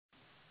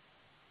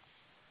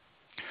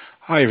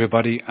Hi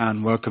everybody,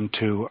 and welcome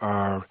to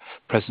our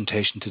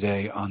presentation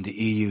today on the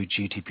EU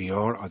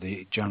GDPR, or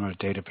the General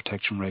Data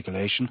Protection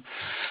Regulation.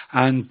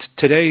 And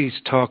today's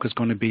talk is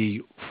going to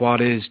be, what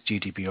is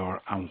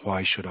GDPR and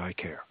why should I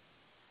care?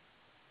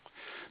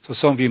 So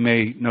some of you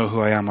may know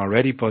who I am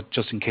already, but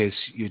just in case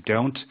you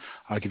don't,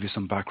 I'll give you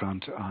some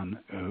background on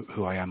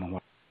who I am and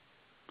what.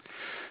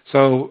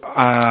 So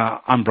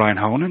I'm Brian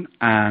Honan,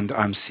 and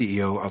I'm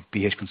CEO of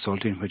BH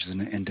Consulting, which is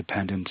an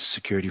independent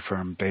security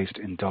firm based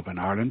in Dublin,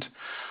 Ireland.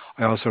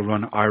 I also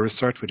run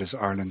iResearch, which is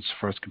Ireland's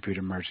first computer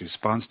emergency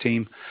response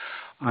team.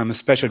 I'm a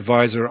special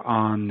advisor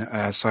on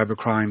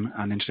cybercrime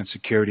and internet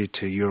security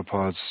to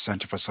Europol's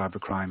Centre for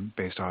Cybercrime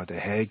based out of The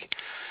Hague.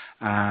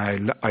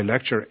 I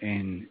lecture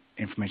in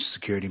information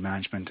security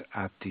management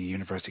at the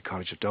University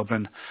College of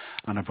Dublin,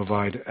 and I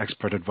provide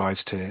expert advice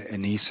to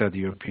ENISA, the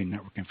European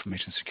Network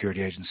Information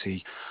Security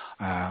Agency,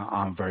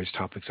 on various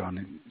topics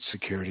on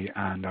security,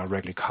 and I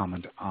regularly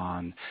comment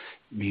on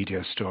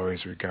media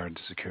stories regarding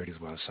security as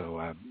well.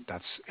 So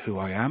that's who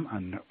I am,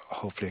 and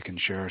hopefully I can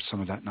share some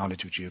of that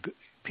knowledge with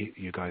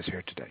you guys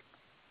here today.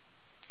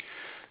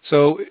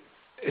 So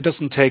it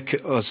doesn't take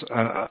us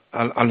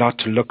a lot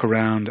to look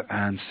around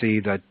and see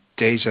that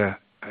data,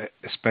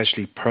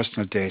 especially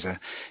personal data,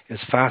 is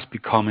fast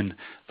becoming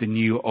the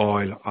new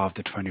oil of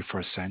the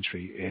 21st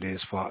century. It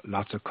is what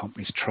lots of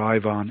companies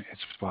thrive on,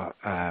 it's what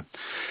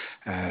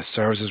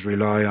services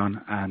rely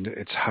on, and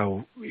it's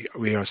how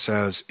we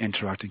ourselves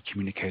interact and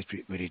communicate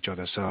with each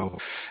other. So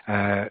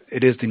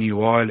it is the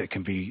new oil. It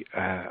can be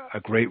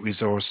a great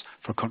resource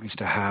for companies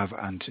to have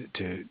and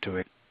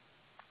to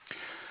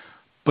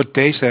But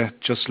data,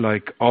 just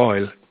like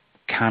oil,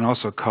 can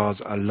also cause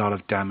a lot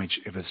of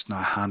damage if it's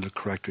not handled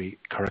correctly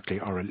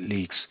or it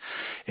leaks.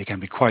 It can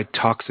be quite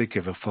toxic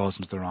if it falls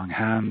into the wrong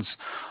hands,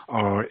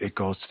 or it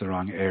goes to the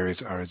wrong areas,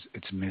 or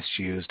it's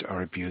misused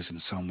or abused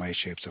in some way,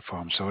 shapes or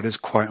form. So it is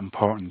quite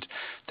important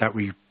that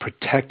we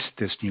protect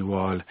this new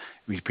oil,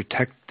 we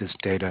protect this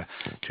data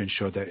to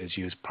ensure that it's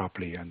used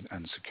properly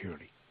and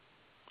securely.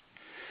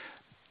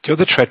 The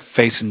other threat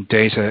facing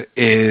data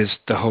is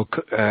the whole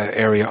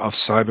area of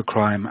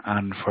cybercrime,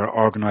 and where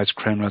organised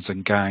criminals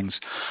and gangs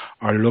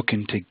are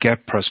looking to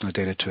get personal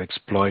data to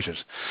exploit it.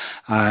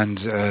 And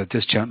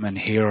this gentleman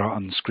here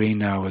on the screen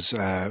now is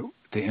the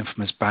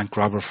infamous bank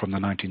robber from the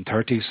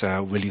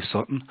 1930s, Willie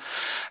Sutton.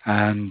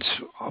 And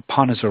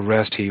upon his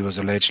arrest, he was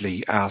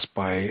allegedly asked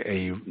by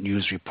a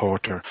news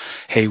reporter,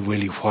 "Hey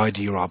Willie, why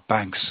do you rob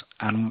banks?"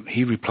 And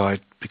he replied,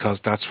 "Because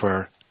that's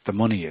where the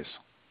money is."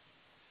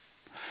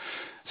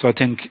 So I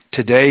think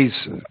today's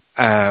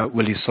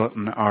Willie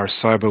Sutton, or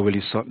Cyber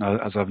Willie Sutton,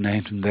 as I've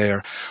named him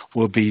there,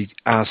 will be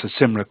asked a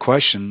similar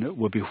question,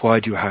 would be, why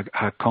do you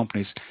hack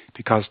companies?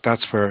 Because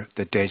that's where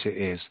the data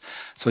is.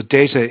 So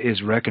data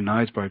is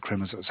recognized by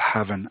criminals as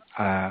having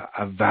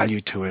a value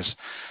to it,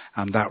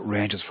 and that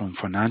ranges from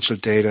financial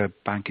data,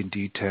 banking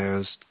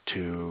details,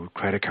 to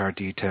credit card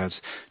details,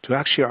 to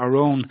actually our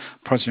own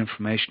personal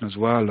information as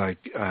well, like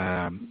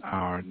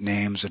our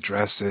names,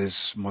 addresses,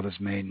 mother's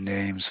maiden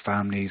names,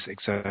 families,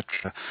 etc.,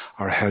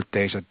 our health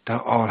data.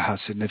 That all has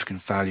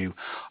significant value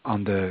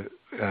on the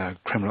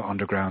criminal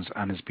undergrounds,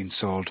 and is being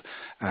sold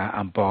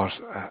and bought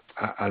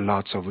a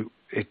lot. So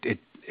it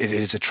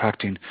is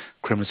attracting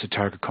criminals to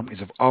target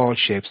companies of all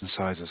shapes and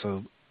sizes.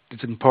 So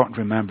it's important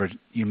to remember,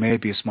 you may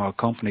be a small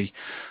company,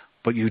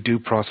 but you do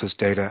process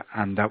data,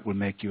 and that will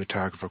make you a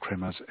target for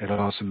criminals. It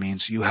also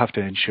means you have to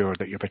ensure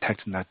that you're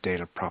protecting that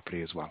data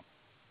properly as well.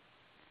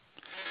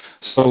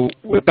 So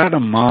with that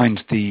in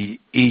mind, the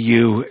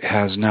EU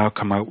has now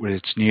come out with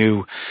its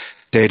new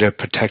data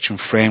protection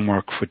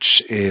framework,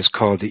 which is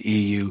called the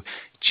EU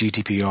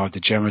GDPR, the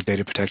General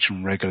Data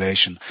Protection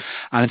Regulation.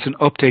 And it's an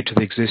update to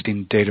the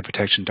existing Data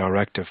Protection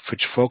Directive,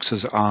 which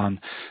focuses on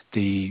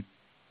the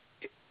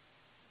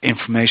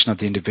information of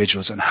the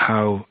individuals and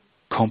how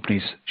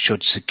companies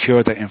should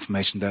secure that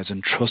information that is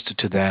entrusted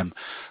to them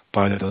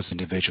by those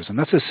individuals. And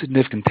that's a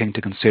significant thing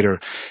to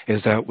consider,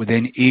 is that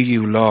within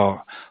EU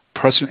law,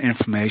 personal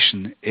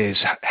information is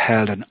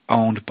held and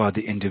owned by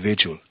the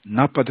individual,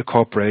 not by the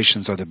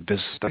corporations or the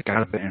business that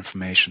gather the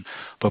information,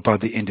 but by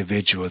the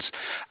individuals.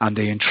 And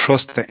they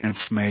entrust the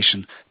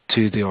information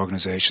to the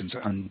organizations,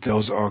 and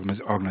those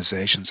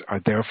organizations are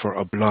therefore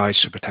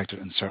obliged to protect it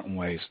in certain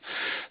ways.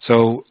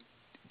 So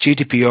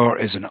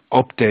GDPR is an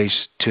update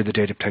to the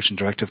Data Protection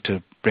Directive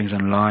to bring it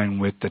in line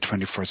with the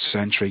 21st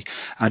century,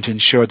 and to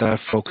ensure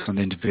that focus on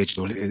the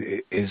individual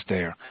is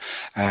there.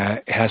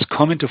 It has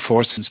come into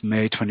force since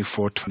May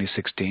 24,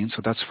 2016,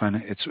 so that's when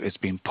it's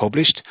been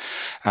published.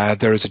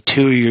 There is a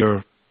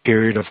 2-year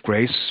period of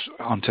grace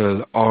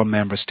until all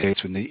member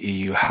states in the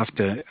EU have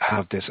to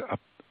have this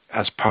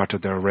as part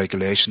of their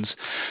regulations.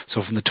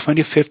 So from the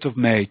 25th of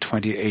May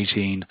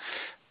 2018,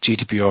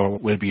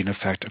 GDPR will be in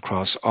effect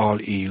across all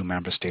EU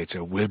member states.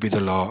 It will be the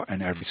law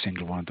in every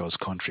single one of those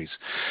countries.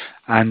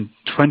 And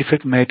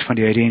 25th May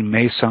 2018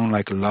 may sound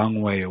like a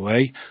long way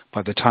away.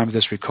 By the time of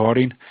this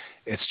recording,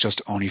 it's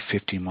just only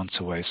 15 months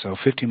away. So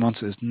 15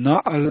 months is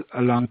not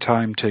a long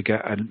time to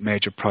get a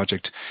major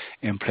project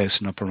in place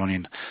and up and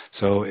running.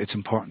 So it's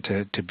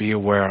important to be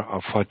aware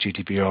of what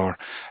GDPR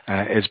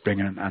is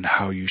bringing and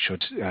how you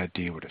should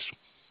deal with it.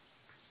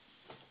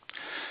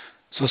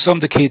 So some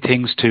of the key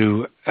things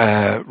to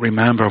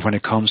remember when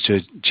it comes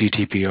to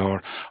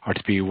GDPR or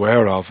to be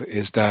aware of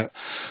is that,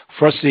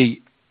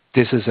 firstly,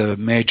 this is a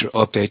major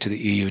update to the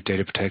EU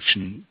Data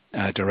Protection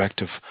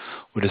Directive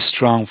with a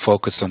strong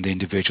focus on the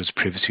individual's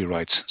privacy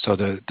rights. So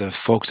the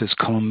focus is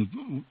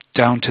come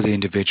down to the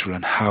individual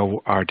and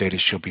how our data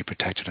should be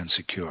protected and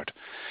secured.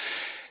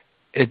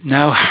 It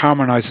now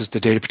harmonizes the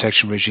data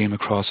protection regime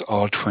across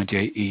all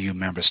 28 EU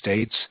member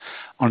states.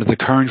 Under the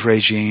current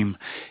regime,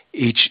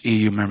 each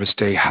EU member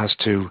state has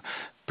to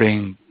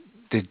bring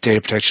the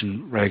data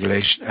protection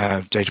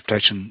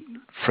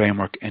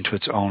framework into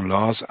its own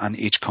laws, and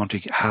each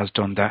country has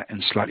done that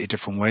in slightly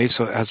different ways.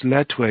 So it has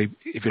led to a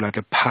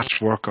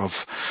patchwork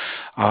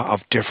of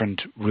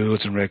different rules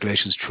and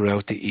regulations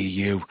throughout the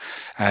EU.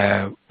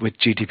 With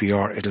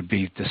GDPR, it'll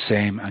be the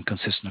same and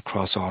consistent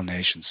across all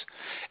nations.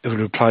 It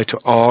will apply to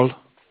all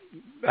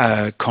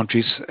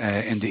countries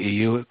in the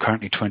EU,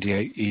 currently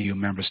 28 EU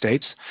member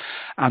states,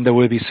 and there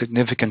will be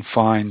significant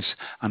fines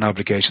and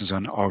obligations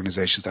on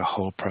organizations that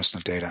hold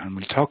personal data, and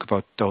we'll talk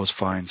about those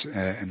fines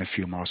in a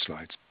few more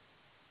slides.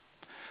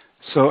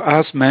 So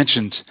as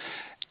mentioned,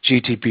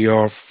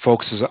 GDPR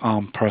focuses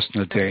on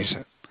personal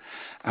data.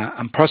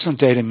 And personal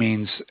data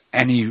means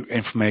any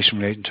information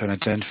relating to an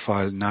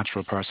identified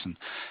natural person.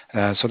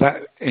 So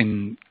that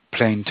in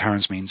plain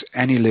terms means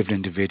any living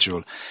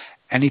individual,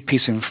 any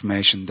piece of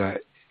information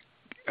that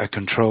a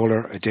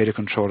controller, a data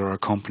controller or a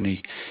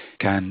company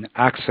can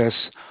access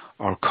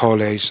or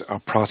collate or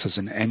process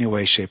in any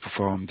way, shape or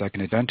form that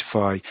can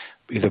identify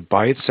either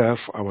by itself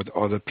or with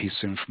other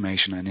pieces of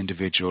information an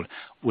individual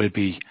will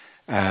be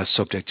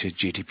subject to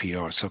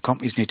GDPR. So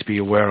companies need to be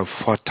aware of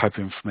what type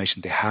of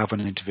information they have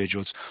on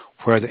individuals,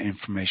 where the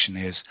information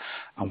is,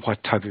 and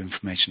what type of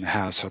information they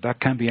have. So that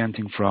can be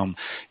anything from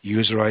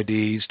user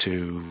IDs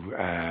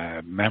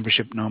to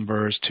membership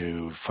numbers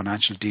to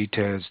financial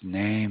details,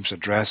 names,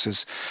 addresses,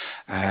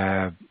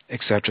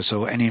 etc.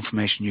 So any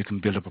information you can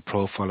build up a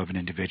profile of an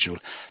individual,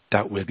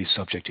 that will be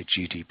subject to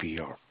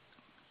GDPR.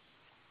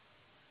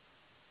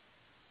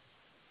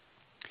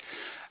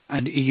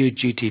 And EU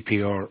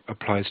GDPR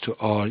applies to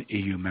all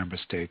EU member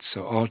states.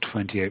 So all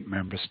 28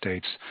 member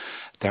states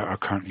that are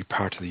currently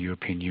part of the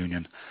European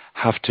Union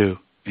have to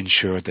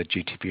ensure that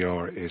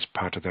GDPR is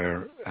part of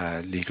their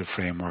legal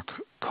framework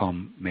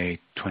come May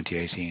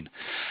 2018.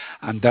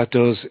 And that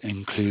does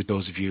include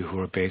those of you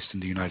who are based in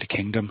the United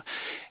Kingdom,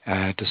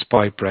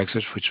 despite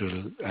Brexit, which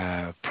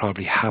will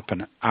probably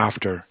happen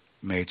after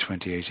May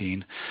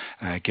 2018,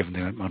 given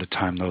the amount of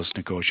time those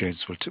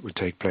negotiations will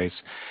take place.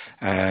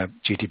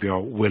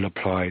 GDPR will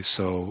apply,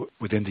 so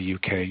within the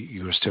UK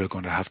you are still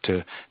going to have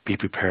to be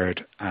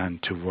prepared and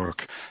to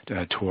work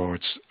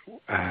towards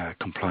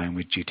complying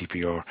with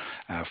GDPR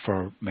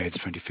for May the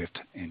 25th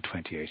in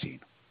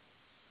 2018.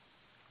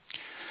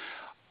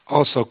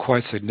 Also,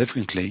 quite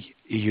significantly,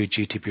 EU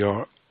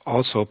GDPR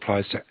also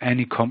applies to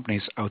any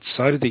companies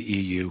outside of the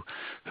EU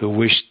who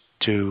wish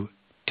to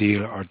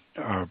deal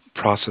or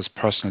process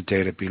personal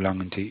data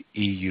belonging to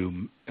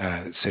EU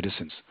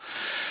citizens.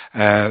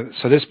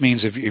 So this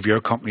means if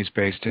your company is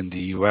based in the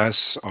US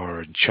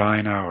or in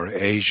China or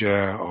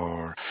Asia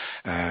or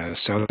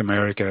South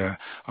America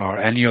or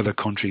any other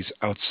countries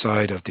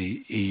outside of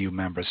the EU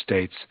member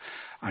states,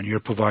 and you're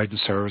providing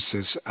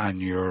services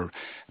and you're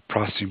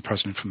processing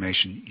personal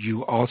information,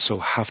 you also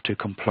have to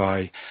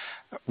comply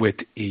with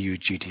EU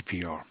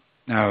GDPR.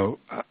 Now,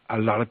 a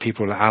lot of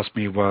people ask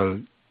me, well,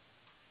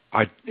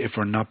 if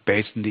we're not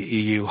based in the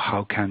EU,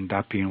 how can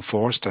that be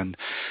enforced? And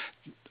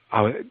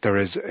there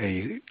is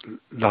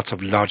lots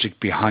of logic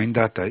behind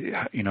that.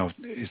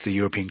 Is the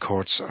European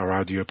courts or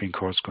are the European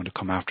courts going to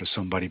come after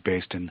somebody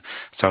based in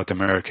South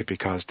America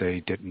because they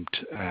didn't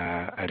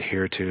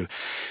adhere to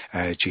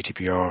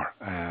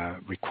GDPR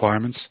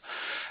requirements?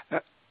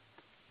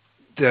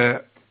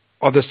 The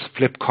other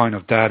flip coin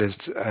of that is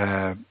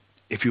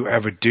if you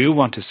ever do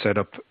want to set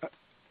up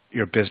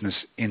your business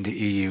in the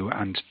EU,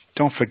 and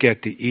don't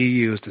forget the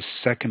EU is the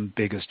second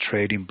biggest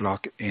trading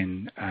bloc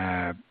in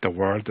the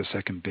world, the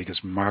second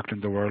biggest market in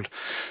the world.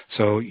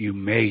 So you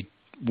may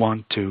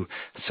want to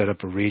set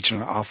up a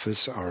regional office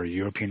or a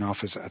European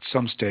office at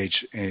some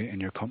stage in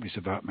your company's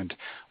development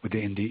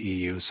within the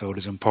EU. So it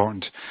is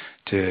important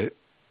to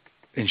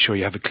ensure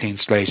you have a clean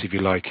slate, if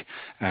you like,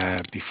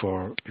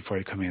 before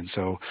you come in.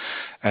 So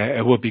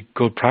it would be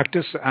good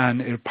practice, and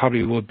it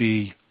probably would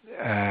be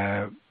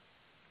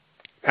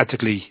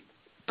ethically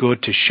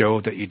good to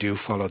show that you do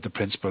follow the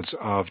principles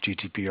of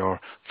GDPR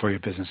for your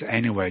business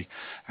anyway,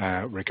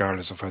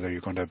 regardless of whether you're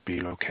going to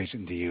be located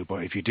in the EU.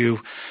 But if you do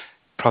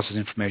process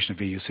information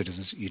of EU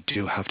citizens, you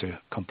do have to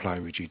comply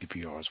with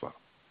GDPR as well.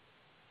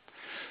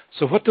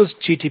 So what does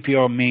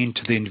GDPR mean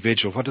to the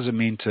individual? What does it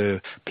mean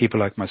to people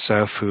like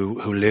myself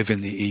who live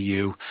in the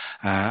EU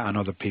and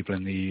other people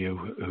in the EU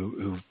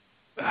who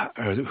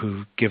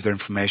who give their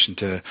information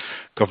to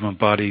government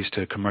bodies,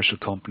 to commercial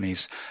companies,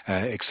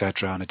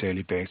 etc., on a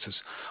daily basis?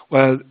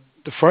 Well,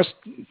 the first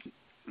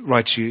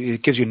right,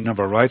 it gives you a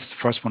number of rights.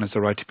 The first one is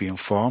the right to be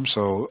informed.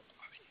 So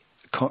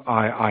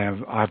I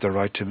have the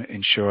right to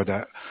ensure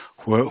that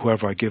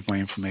whoever I give my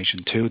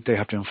information to, they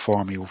have to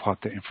inform me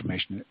what the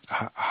information,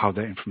 how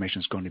the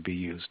information is going to be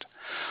used.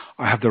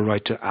 I have the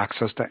right to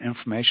access that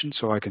information,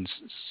 so I can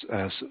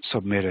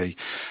submit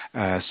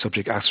a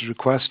subject access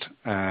request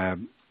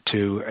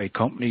to a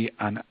company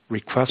and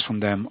request from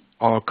them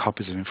all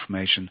copies of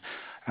information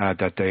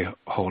that they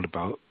hold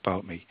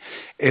about me.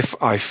 If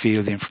I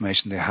feel the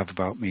information they have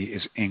about me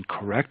is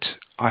incorrect,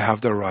 I have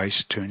the right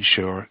to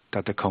ensure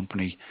that the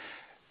company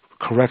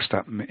corrects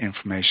that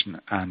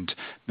information and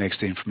makes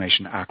the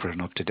information accurate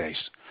and up to date.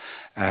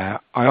 I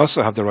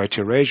also have the right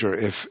to erasure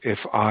if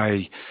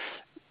I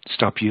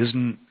stop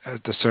using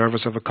the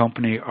service of a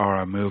company, or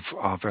I move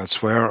off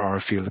elsewhere, or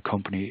I feel the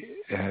company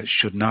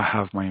should not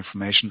have my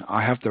information.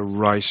 I have the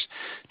right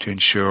to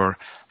ensure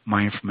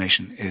my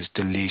information is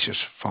deleted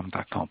from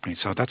that company.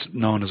 So that's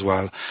known as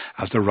well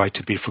as the right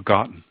to be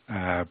forgotten,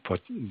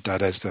 but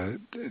that is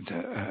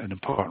an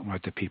important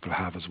right that people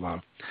have as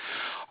well.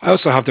 I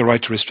also have the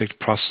right to restrict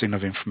processing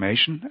of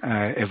information.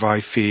 If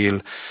I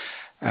feel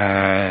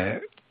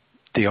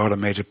the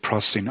automated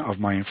processing of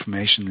my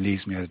information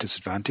leaves me at a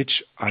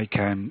disadvantage, I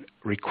can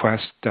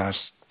request that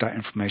that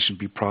information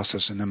be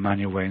processed in a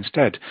manual way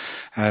instead.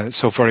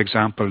 So, for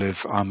example, if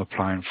I'm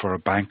applying for a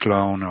bank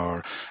loan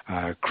or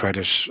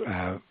credit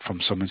from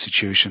some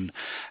institution,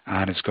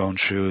 and it's going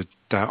through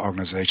that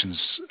organization's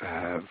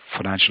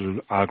financial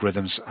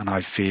algorithms, and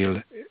I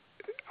feel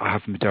I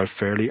haven't been dealt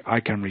fairly,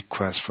 I can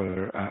request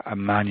for a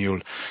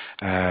manual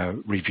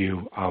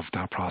review of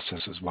that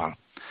process as well.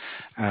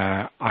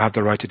 I have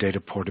the right to data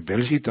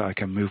portability, that I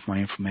can move my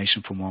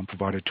information from one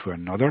provider to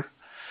another.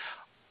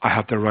 I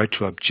have the right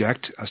to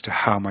object as to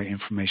how my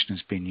information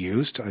is being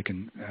used. I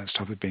can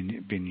stop it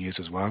being used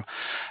as well.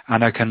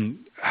 And I can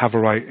have a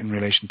right in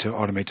relation to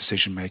automated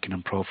decision making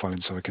and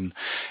profiling, so I can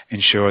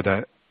ensure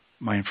that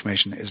my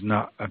information is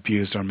not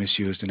abused or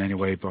misused in any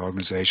way by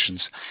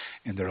organizations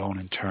in their own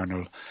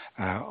internal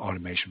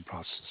automation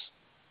process.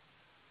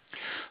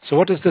 So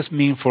what does this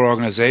mean for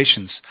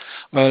organizations?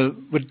 Well,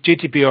 with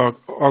GDPR,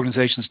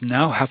 organizations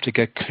now have to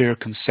get clear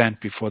consent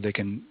before they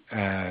can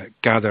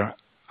gather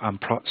and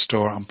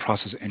store and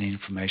process any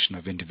information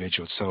of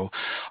individuals. So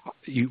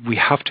we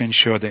have to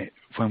ensure that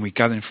when we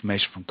gather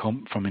information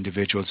from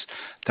individuals,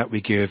 that we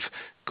give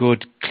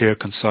good, clear,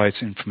 concise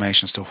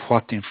information as to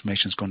what the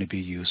information is going to be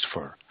used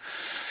for.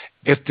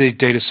 If the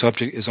data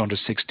subject is under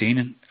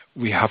 16,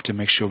 we have to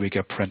make sure we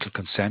get parental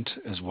consent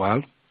as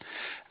well.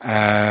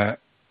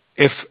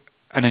 If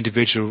an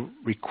individual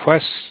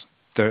requests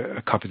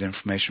a copy of the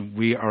information,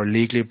 we are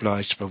legally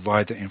obliged to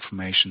provide the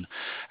information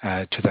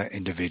to that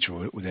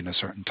individual within a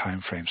certain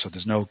time frame. So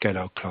there's no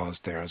get-out clause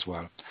there as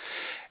well.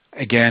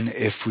 Again,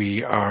 if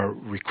we are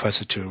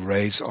requested to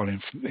erase all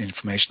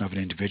information of an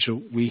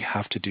individual, we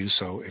have to do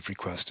so if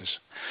requested.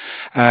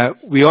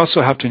 We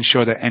also have to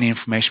ensure that any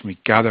information we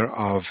gather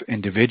of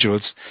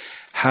individuals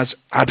has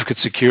adequate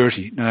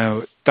security.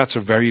 Now, that's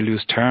a very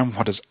loose term.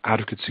 What does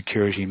adequate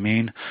security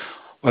mean?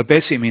 Well,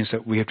 basically it means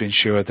that we have to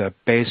ensure that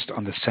based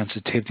on the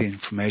sensitivity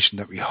information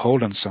that we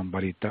hold on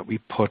somebody, that we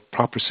put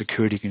proper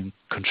security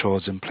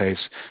controls in place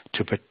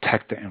to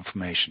protect the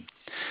information.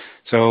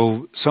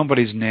 So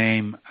somebody's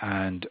name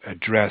and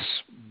address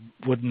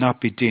would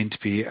not be deemed to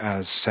be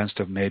as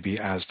sensitive maybe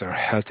as their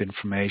health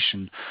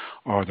information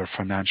or their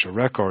financial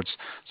records.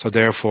 So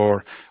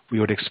therefore, we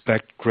would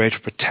expect greater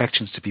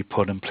protections to be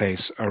put in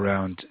place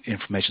around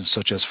information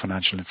such as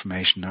financial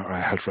information or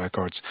health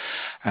records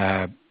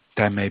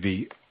than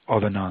maybe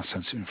other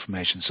non-sensitive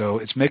information. So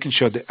it's making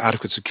sure that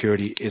adequate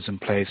security is in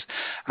place,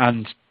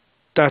 and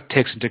that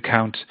takes into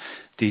account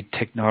the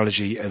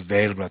technology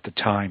available at the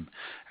time.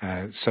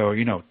 So,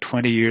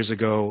 20 years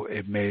ago,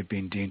 it may have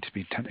been deemed to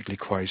be technically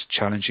quite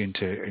challenging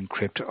to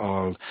encrypt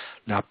all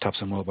laptops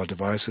and mobile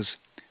devices.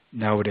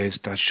 Nowadays,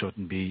 that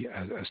shouldn't be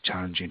as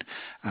challenging,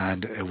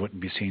 and it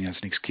wouldn't be seen as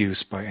an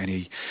excuse by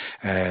any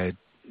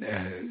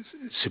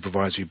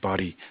supervisory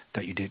body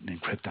that you didn't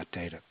encrypt that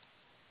data.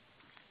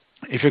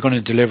 If you're going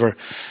to deliver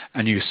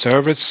a new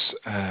service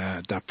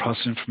that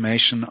processes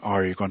information,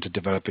 or you're going to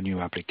develop a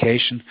new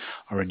application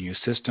or a new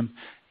system,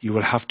 you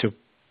will have to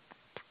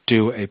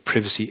do a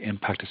privacy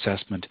impact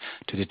assessment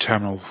to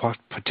determine what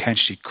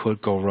potentially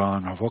could go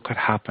wrong, or what could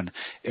happen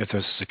if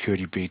there's a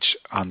security breach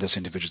on this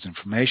individual's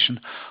information,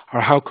 or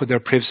how could their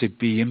privacy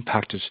be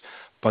impacted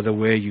by the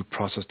way you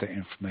process the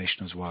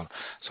information as well.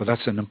 So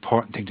that's an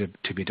important thing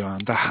to be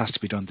done. That has to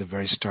be done at the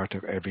very start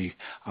of every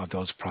of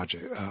those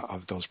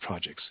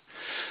projects.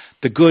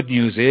 The good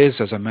news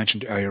is, as I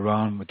mentioned earlier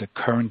on, with the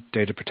current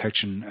data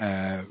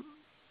protection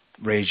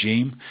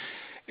regime,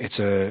 it's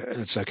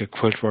like a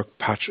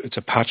it's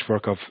a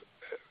patchwork of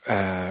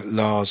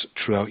laws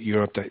throughout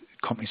Europe that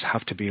companies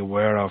have to be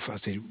aware of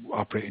as they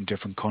operate in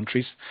different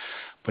countries.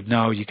 But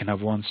now you can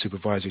have one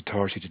supervisory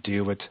authority to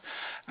deal with,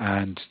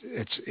 and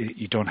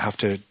you don't have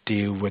to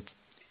deal with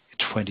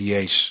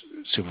 28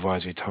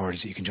 supervisory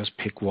authorities. You can just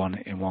pick one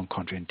in one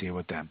country and deal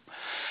with them.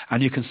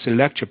 And you can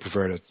select your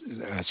preferred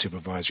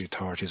supervisory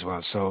authority as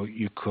well. So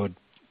you could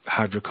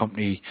have your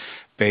company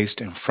based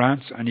in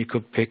France, and you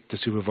could pick the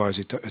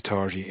supervisory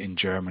authority in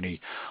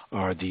Germany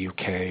or the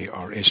UK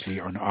or Italy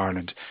or in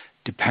Ireland,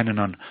 depending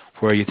on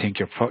where you think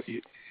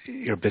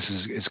your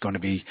business is going to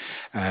be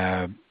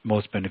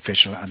most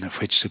beneficial and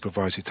which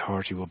supervisory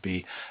authority will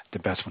be the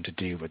best one to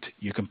deal with.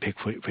 You can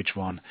pick which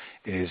one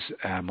is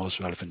most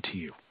relevant to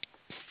you.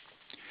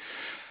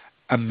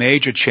 A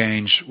major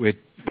change with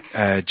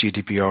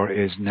GDPR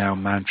is now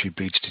mandatory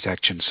breach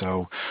detection.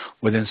 So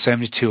within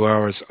 72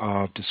 hours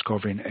of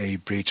discovering a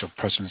breach of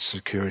personal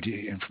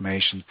security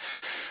information,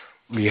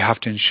 we have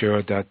to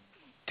ensure that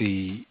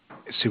the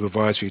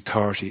supervisory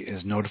authority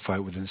is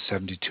notified within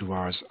 72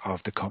 hours of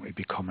the company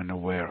becoming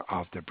aware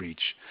of the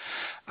breach.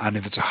 And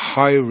if it's a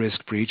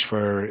high-risk breach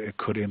where it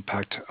could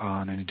impact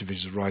on an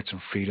individual's rights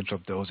and freedoms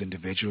of those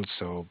individuals,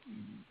 so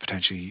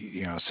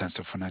potentially,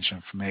 sensitive financial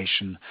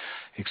information,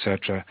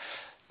 etc.,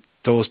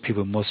 those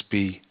people must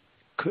be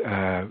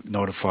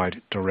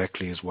notified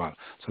directly as well.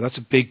 So that's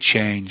a big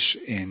change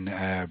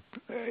in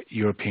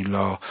European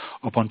law.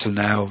 Up until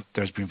now,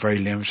 there's been very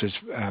limited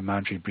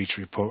mandatory breach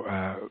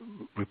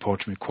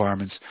reporting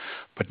requirements,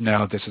 but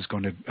now this is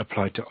going to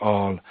apply to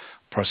all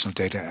personal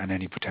data and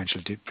any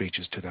potential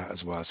breaches to that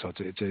as well. So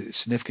it's a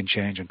significant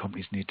change, and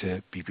companies need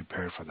to be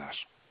prepared for that.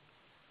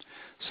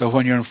 So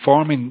when you're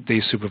informing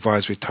the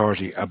supervisory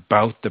authority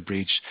about the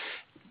breach,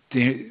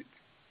 the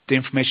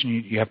information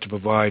you have to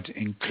provide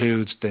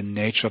includes the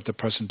nature of the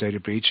personal data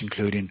breach,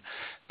 including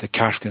the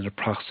category and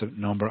approximate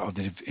number of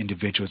the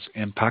individuals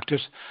impacted,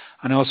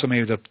 and also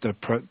maybe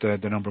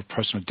the number of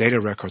personal data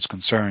records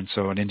concerned.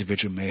 So an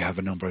individual may have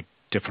a number of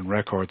different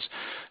records.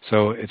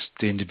 So it's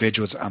the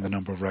individuals and the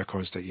number of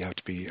records that you have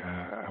to be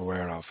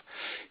aware of.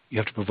 You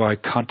have to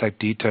provide contact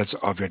details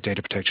of your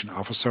data protection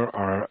officer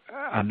or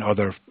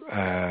another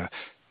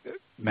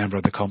member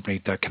of the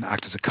company that can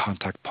act as a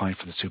contact point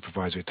for the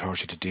supervisory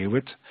authority to deal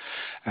with.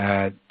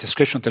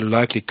 Description of the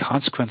likely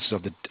consequences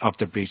of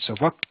the breach. So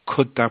what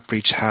could that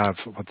breach have,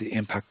 what the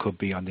impact could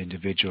be on the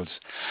individuals,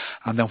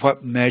 and then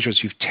what measures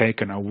you've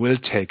taken or will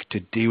take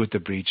to deal with the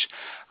breach,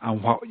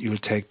 and what you will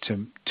take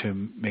to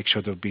make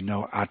sure there will be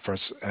no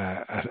adverse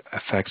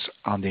effects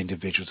on the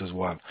individuals as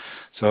well.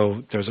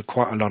 So there's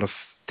quite a lot of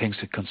things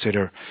to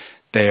consider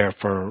there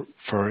for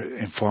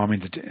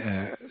informing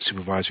the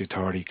supervisory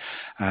authority,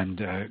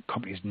 and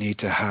companies need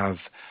to have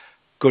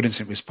good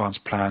incident response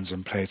plans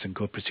in place and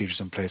good procedures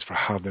in place for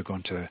how they're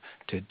going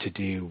to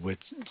deal with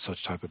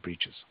such type of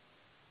breaches.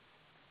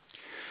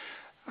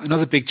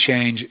 Another big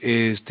change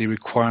is the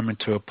requirement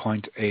to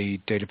appoint a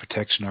data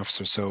protection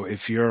officer. So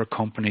if you're a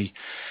company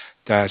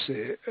that,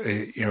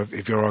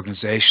 if your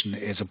organization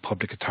is a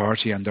public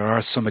authority, and there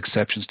are some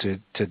exceptions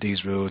to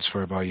these rules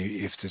whereby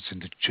if it's in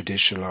the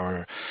judicial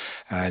or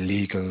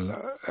legal,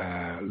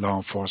 law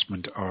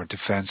enforcement or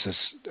defences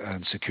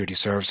and security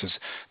services,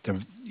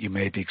 then you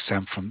may be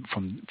exempt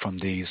from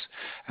these.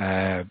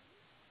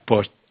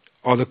 But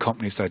other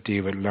companies that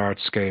deal with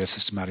large-scale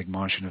systematic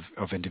monitoring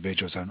of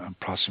individuals and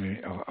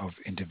processing of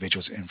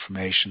individuals'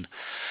 information,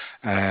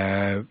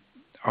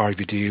 or if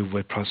you deal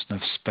with processing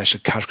of special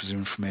categories of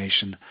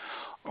information,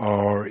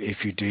 or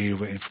if you deal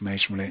with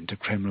information relating to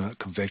criminal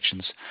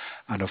convictions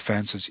and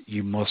offences,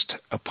 you must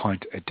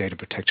appoint a data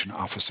protection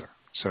officer.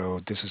 So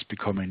this is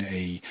becoming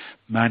a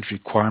mandatory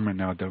requirement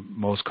now that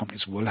most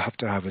companies will have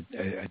to have a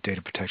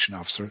data protection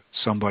officer,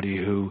 somebody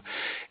who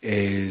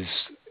is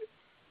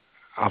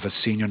of a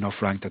senior enough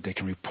rank that they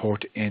can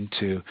report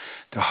into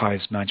the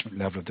highest management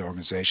level of the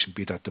organization,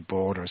 be that the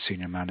board or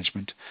senior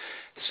management,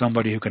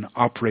 somebody who can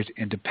operate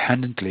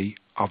independently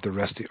of the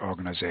rest of the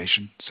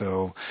organization,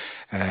 so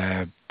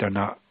they're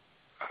not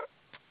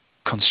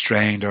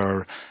constrained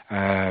or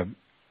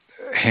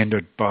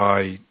hindered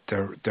by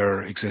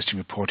their existing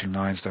reporting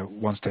lines, that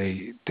once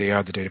they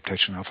are the data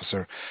protection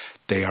officer,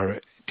 they are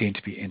deemed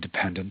to be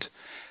independent,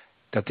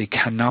 that they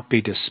cannot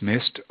be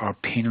dismissed or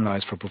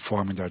penalized for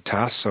performing their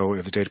tasks. So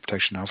if a data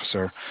protection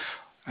officer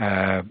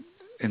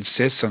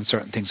insists on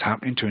certain things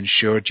happening to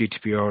ensure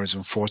GDPR is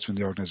enforced in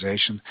the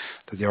organization,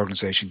 that the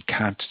organization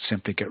can't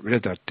simply get rid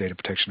of that data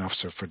protection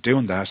officer for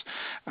doing that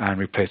and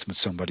replace them with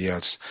somebody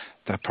else.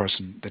 That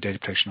person, the data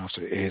protection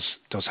officer,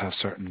 does have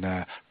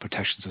certain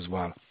protections as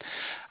well.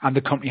 And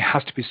the company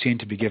has to be seen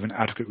to be given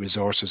adequate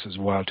resources as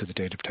well to the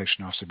data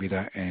protection officer, be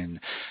that in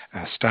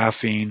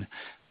staffing,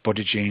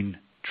 budgeting,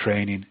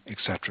 training,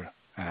 etc.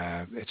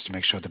 It's to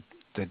make sure that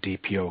the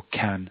DPO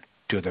can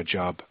do their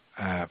job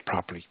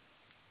properly.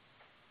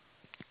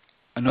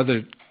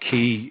 Another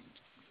key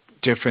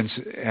difference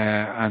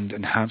and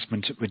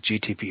enhancement with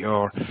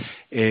GDPR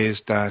is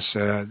that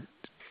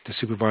the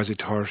supervisory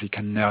authority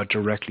can now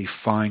directly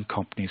fine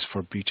companies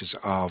for breaches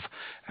of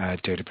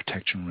data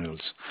protection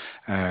rules.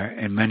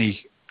 In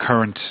many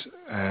current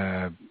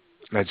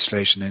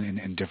legislation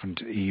in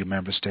different EU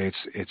member states,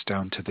 it's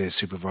down to the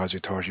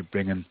supervisory authority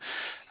bringing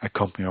a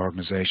company or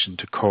organisation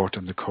to court,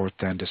 and the court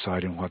then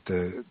deciding what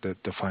the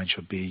fine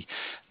should be.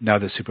 Now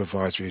the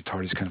supervisory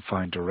authorities can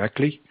fine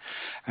directly.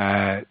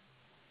 The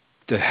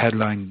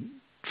headline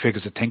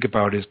figures to think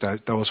about is that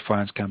those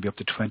fines can be up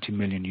to €20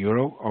 million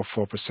or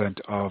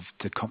 4% of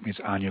the company's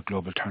annual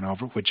global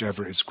turnover,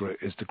 whichever is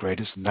the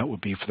greatest, and that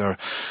would be for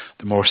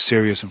the more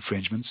serious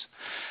infringements.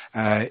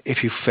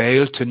 If you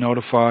fail to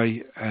notify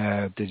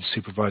the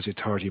supervisory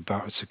authority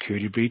about a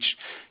security breach,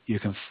 you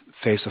can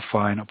face a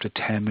fine up to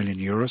 €10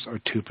 million or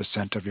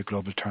 2% of your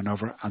global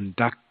turnover, and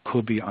that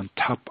could be on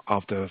top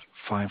of the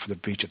fine for the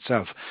breach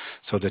itself.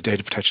 So the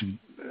data protection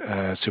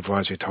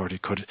supervisory authority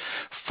could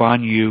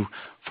fine you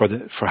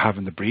for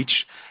having the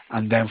breach,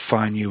 and then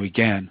fine you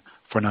again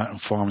for not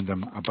informing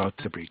them about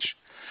the breach.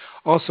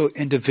 Also,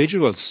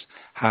 individuals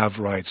have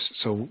rights.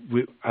 So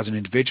as an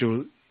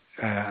individual,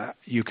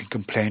 you can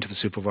complain to the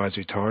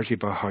supervisory authority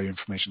about how your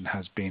information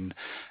has been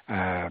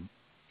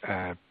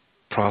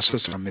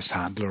processed or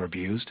mishandled or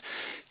abused.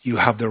 You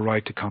have the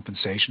right to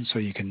compensation, so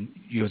you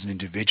as an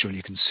individual,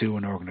 you can sue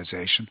an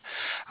organisation.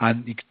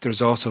 And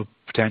there's also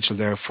potential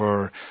there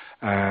for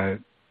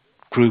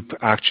group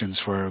actions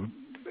where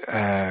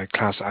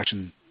class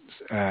action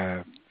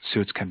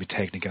suits can be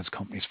taken against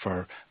companies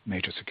for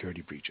major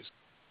security breaches.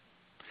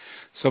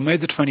 So May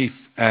the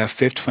 25th,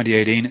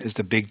 2018 is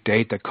the big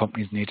date that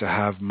companies need to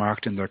have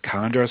marked in their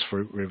calendars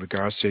with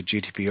regards to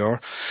GDPR.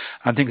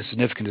 I think it's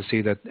significant to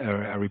see that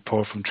a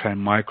report from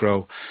Trend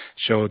Micro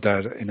showed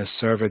that in a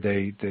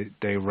survey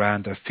they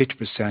ran that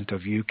 50%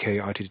 of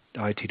UK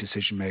IT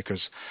decision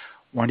makers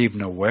weren't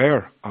even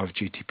aware of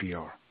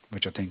GDPR,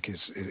 which I think is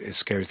a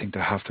scary thing,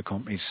 that half the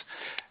companies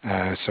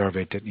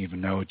surveyed didn't even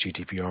know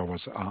GDPR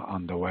was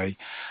on the way.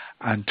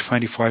 And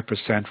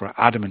 25% were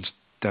adamant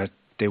that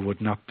they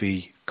would not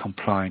be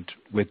compliant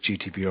with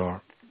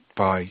GDPR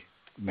by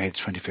May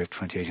 25th,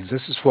 2018. So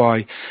this is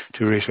why,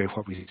 to reiterate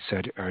what we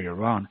said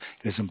earlier on,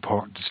 it is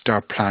important to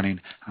start planning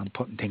and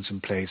putting things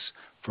in place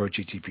for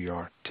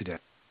GDPR today.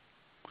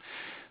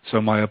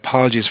 So my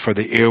apologies for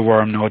the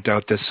earworm. No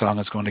doubt this song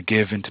is going to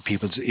give into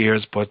people's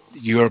ears, but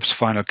Europe's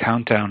final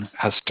countdown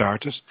has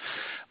started.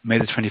 May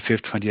the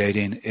 25th,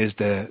 2018 is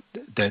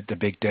the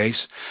big date.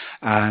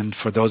 And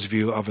for those of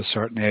you of a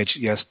certain age,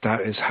 yes,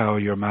 that is how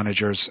your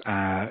managers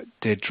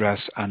did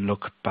dress and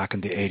look back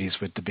in the 80s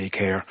with the big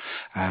hair.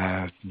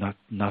 Not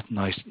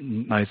nice,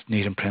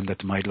 neat and prim that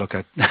they might look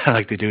at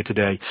like they do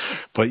today.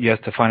 But yes,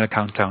 the final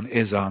countdown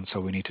is on, so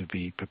we need to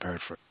be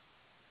prepared for it.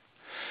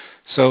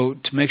 So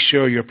to make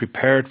sure you're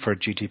prepared for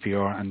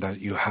GDPR and that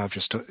you have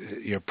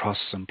your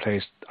process in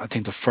place, I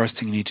think the first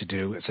thing you need to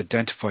do is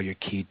identify your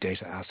key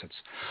data assets.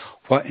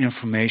 What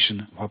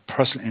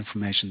personal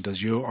information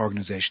does your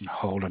organization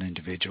hold on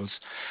individuals,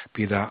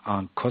 be that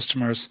on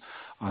customers,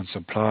 on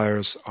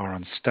suppliers, or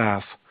on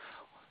staff?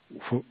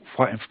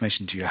 What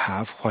information do you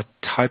have? What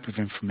type of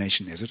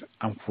information is it?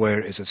 And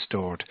where is it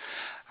stored?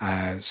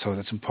 So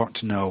that's important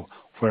to know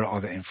where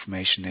all the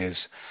information is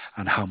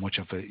and how much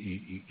of it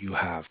you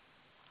have.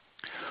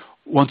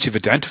 Once you've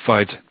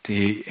identified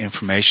the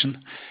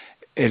information,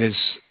 it is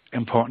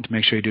important to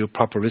make sure you do a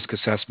proper risk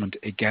assessment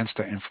against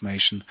that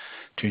information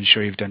to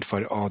ensure you've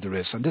identified all the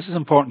risks. And this is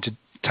important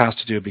task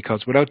to do,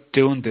 because without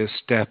doing this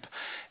step,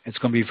 it's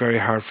going to be very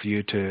hard for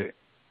you to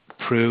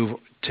prove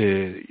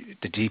to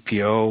the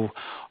DPO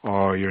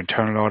or your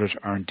internal audit,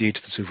 or indeed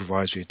to the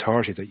supervisory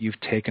authority, that you've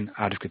taken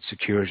adequate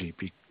security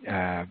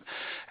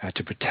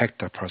to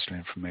protect that personal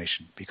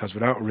information. Because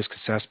without a risk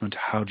assessment,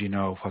 how do you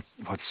know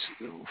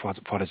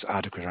what is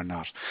adequate or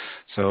not?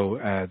 So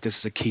this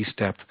is a key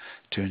step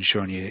to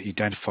ensuring you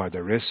identify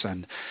the risks,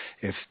 and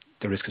if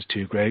the risk is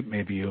too great,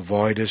 maybe you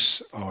avoid it,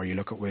 or you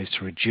look at ways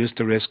to reduce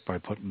the risk by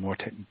putting more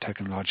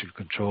technological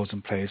controls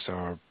in place,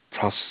 or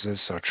processes,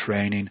 or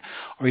training,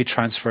 or you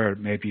transfer it.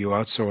 Maybe you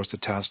outsource the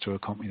task to a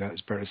company that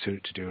is better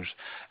suited to do it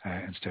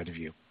instead of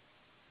you.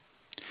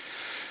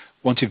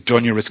 Once you've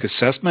done your risk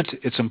assessment,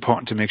 it's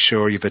important to make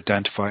sure you've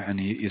identified and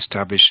you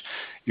establish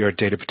your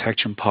data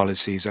protection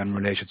policies and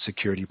related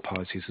security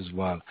policies as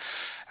well.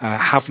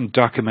 Having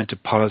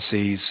documented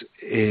policies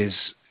is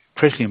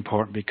critically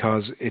important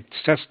because it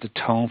sets the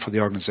tone for the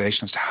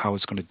organization as to how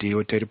it's going to deal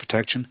with data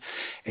protection.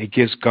 It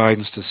gives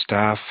guidance to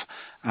staff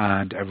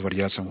and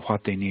everybody else on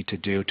what they need to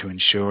do to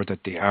ensure that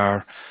they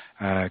are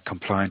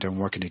compliant and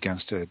working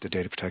against the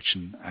data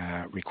protection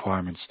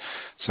requirements.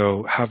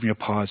 So having your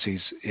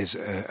policies is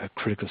a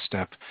critical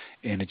step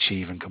in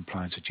achieving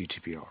compliance with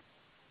GDPR.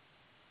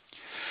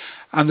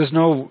 And there's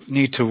no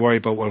need to worry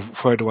about, well,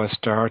 where do I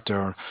start,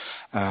 or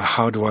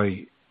how do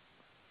I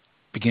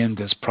begin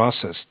this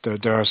process.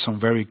 There are some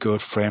very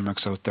good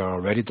frameworks out there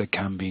already that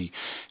can be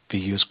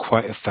used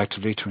quite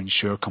effectively to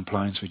ensure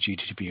compliance with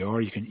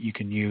GDPR. You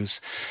can use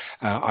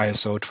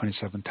ISO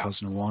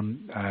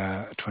 27001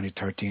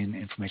 2013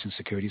 Information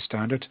Security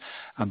Standard,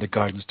 and the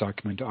guidance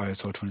document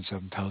ISO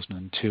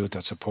 27002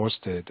 that supports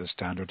the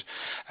standard.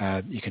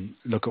 You can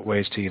look at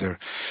ways to either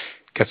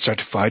get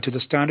certified to the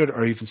standard,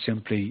 or even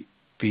simply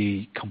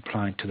be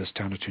compliant to the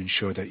standard to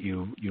ensure that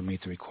you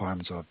meet the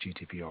requirements of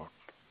GDPR.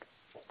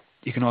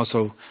 You can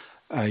also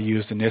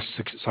use the NIST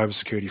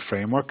cybersecurity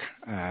framework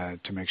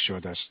to make sure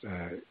that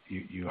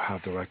you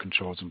have the right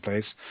controls in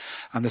place.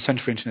 And the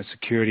Centre for Internet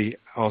Security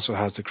also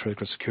has the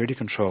critical security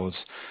controls,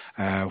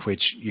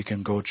 which you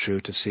can go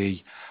through to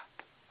see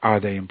are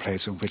they in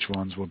place and which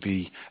ones will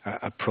be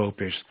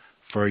appropriate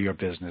for your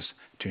business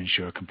to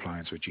ensure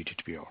compliance with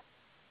GDPR.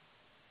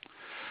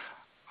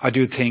 I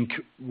do think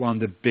one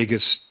of the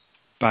biggest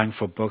bang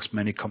for bucks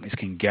many companies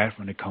can get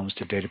when it comes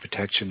to data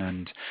protection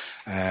and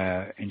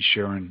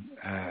ensuring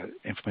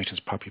information is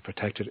properly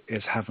protected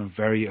is having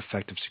very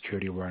effective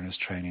security awareness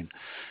training,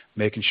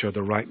 making sure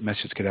the right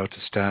messages get out to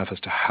staff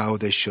as to how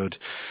they should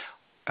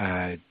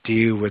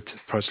deal with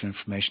personal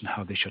information,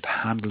 how they should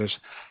handle it,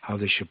 how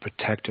they should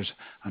protect it,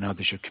 and how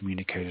they should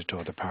communicate it to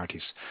other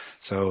parties.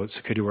 So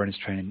security awareness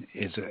training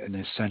is an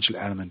essential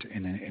element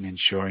in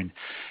ensuring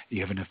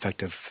you have an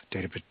effective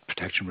data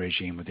protection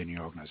regime within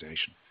your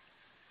organization.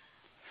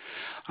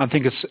 I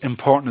think it's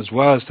important as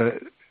well is that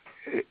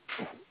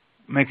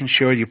making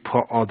sure you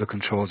put all the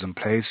controls in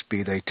place,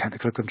 be they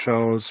technical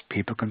controls,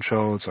 people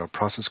controls, or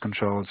process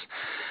controls.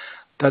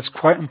 That's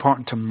quite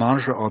important to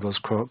monitor all those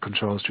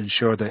controls to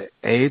ensure that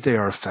A, they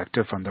are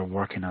effective and they're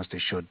working as they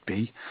should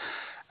be,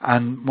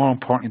 and more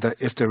importantly, that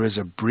if there is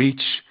a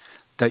breach,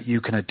 that you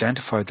can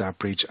identify that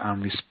breach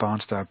and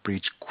respond to that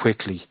breach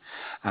quickly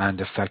and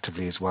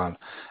effectively as well.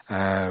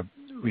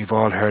 We've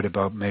all heard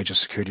about major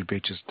security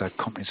breaches that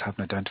companies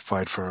haven't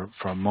identified for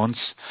months,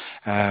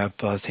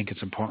 but I think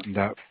it's important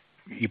that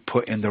you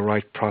put in the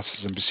right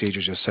processes and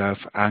procedures yourself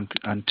and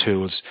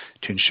tools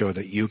to ensure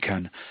that you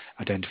can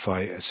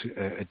identify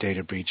a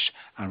data breach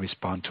and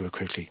respond to it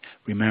quickly.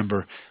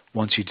 Remember,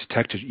 once you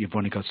detect it, you've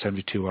only got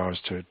 72 hours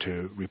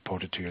to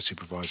report it to your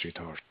supervisory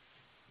authority.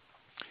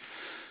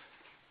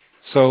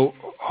 So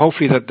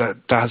hopefully that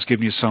has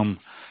given you some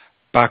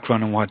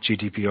background on what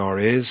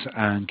GDPR is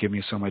and give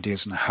you some ideas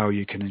on how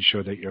you can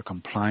ensure that you're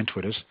compliant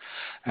with it.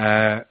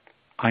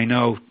 I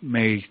know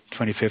May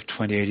 25th,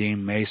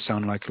 2018 may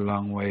sound like a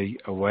long way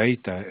away,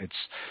 that it's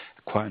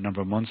quite a number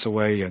of months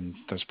away and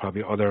there's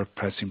probably other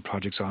pressing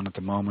projects on at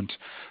the moment,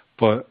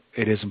 but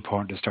it is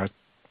important to start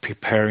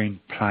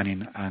preparing,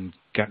 planning and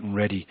getting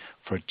ready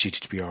for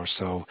GDPR.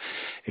 So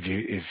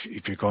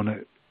if you're going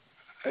to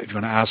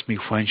ask me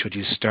when should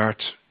you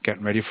start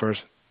getting ready for it,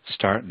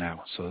 start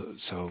now.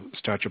 So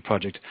start your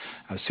project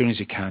as soon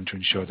as you can to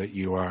ensure that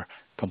you are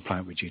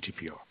compliant with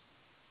GDPR.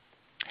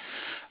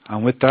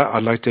 And with that,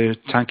 I'd like to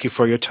thank you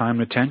for your time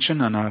and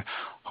attention, and I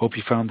hope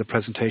you found the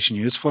presentation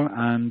useful,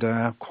 and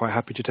quite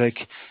happy to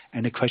take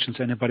any questions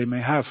anybody may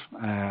have.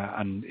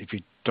 And if you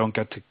don't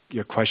get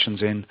your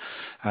questions in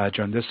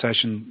during this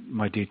session,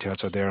 my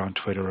details are there on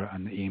Twitter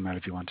and email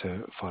if you want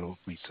to follow up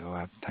with me.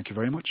 So thank you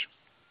very much.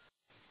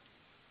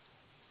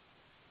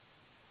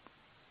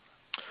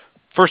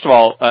 First of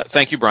all,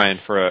 thank you, Brian,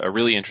 for a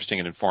really interesting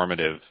and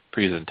informative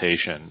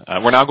presentation.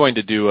 We're now going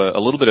to do a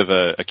little bit of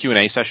a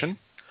Q&A session.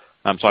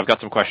 So I've got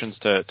some questions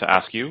to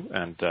ask you,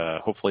 and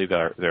hopefully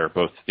they're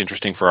both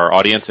interesting for our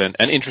audience and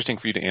interesting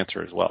for you to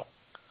answer as well.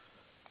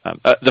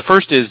 The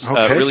first is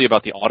really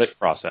about the audit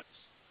process.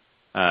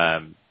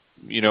 Can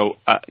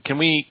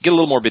we get a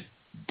little more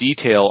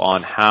detail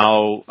on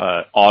how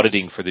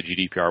auditing for the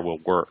GDPR will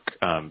work?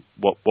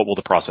 What will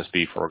the process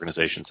be for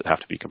organizations that have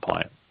to be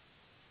compliant?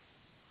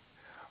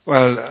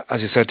 Well,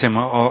 as you said, Tim,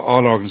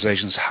 all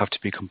organizations have to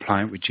be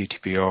compliant with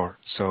GDPR.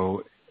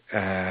 So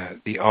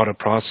the audit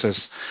process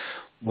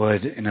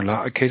would, in a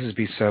lot of cases,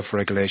 be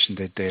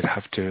self-regulation. They'd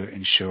have to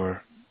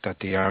ensure that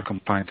they are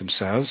compliant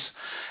themselves.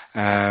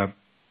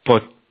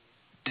 But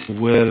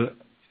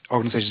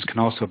organizations can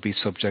also be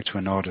subject to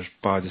an audit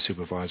by the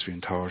supervisory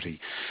authority.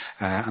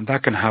 And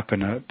that can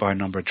happen by a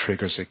number of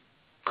triggers. It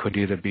could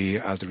either be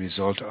as a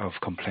result of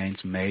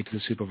complaints made to the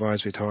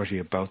supervisory authority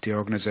about the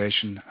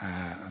organization,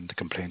 and the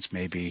complaints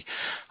may be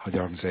how the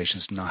organization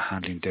is not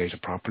handling data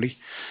properly,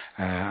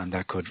 and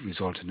that could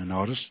result in an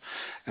audit.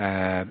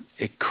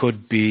 It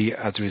could be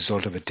as a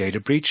result of a data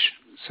breach.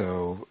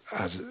 So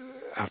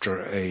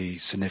after a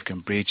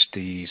significant breach,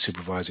 the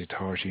supervisory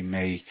authority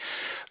may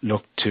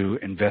look to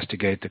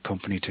investigate the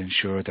company to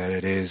ensure that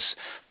it is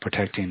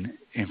protecting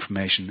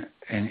information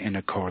in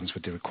accordance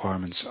with the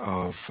requirements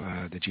of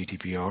the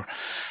GDPR.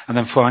 And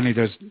then finally,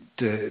 there's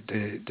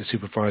the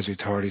supervisory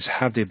authorities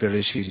have the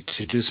ability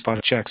to do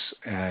spot checks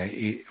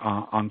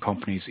on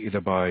companies,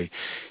 either by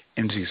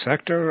industry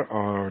sector,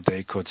 or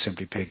they could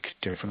simply pick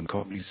different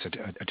companies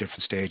at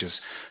different stages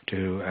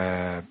to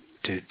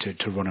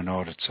run an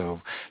audit.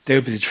 So there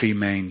would be the three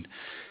main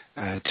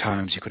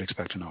times you could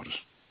expect an audit.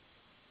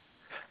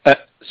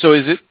 So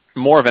is it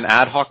more of an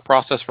ad hoc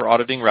process for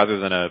auditing rather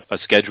than a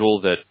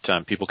schedule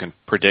that people can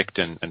predict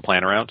and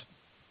plan around?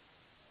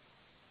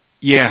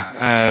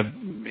 Yeah.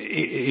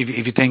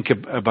 If you think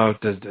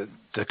about the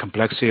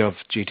complexity of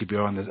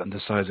GDPR and the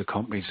size of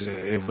companies,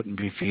 it wouldn't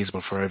be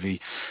feasible for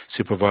every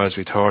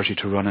supervisory authority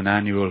to run an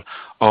annual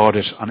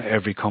audit on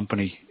every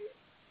company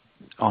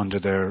under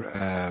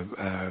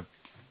their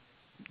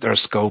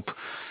scope.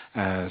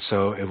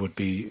 So it would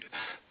be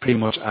pretty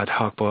much ad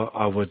hoc, but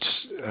I would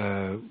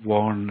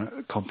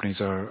warn companies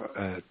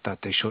that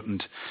they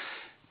shouldn't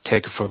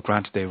take it for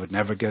granted they would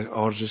never get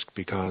audited,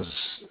 because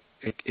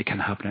it can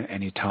happen at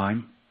any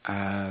time.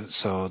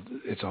 So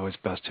it's always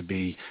best to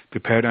be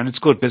prepared, and it's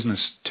good business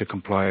to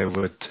comply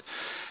with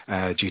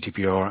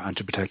GDPR and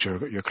to protect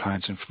your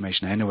client's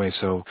information anyway.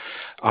 So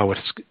I would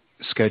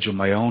schedule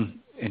my own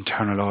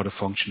internal audit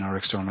function or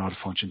external audit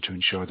function to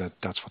ensure that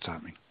that's what's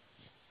happening.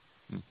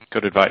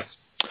 Good advice.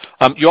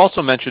 You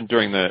also mentioned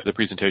during the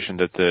presentation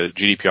that the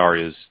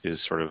GDPR is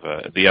sort of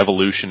the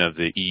evolution of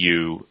the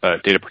EU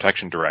Data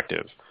Protection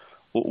Directive.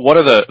 What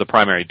are the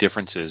primary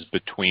differences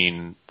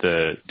between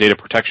the Data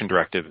Protection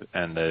Directive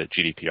and the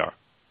GDPR?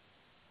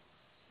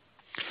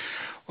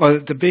 Well,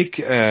 the big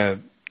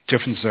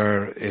differences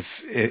are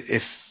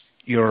if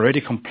you're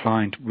already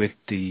compliant with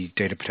the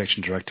Data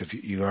Protection Directive,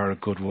 you are a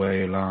good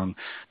way along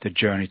the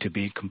journey to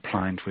be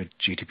compliant with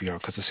GDPR,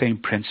 because the same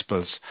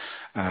principles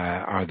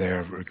are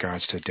there with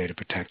regards to data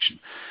protection.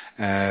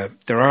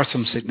 There are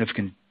some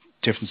significant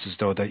differences,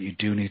 though, that you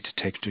do need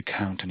to take into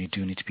account and you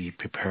do need to be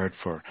prepared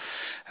for.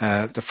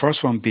 The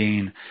first one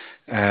being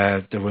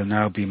there will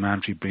now be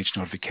mandatory breach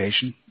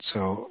notification.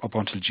 So up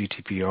until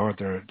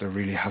GDPR, there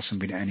really hasn't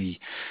been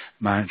any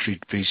mandatory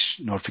breach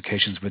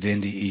notifications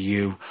within the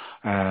EU,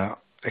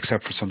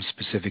 except for some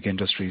specific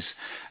industries,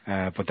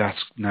 but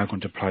that's now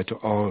going to apply to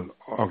all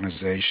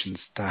organizations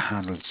that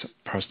handle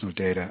personal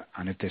data,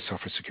 and if they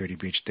suffer security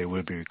breach, they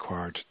will be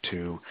required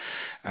to,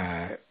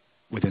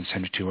 within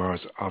 72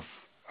 hours of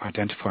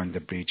identifying the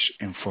breach,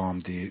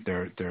 inform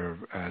their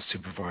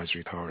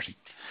supervisory authority.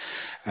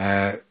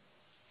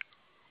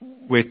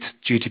 With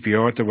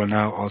GDPR, there will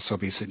now also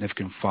be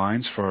significant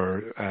fines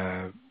for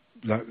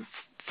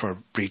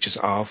breaches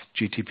of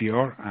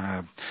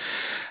GDPR,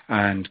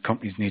 and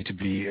companies need to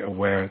be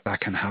aware that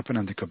can happen,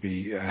 and there could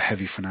be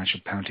heavy financial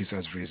penalties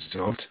as a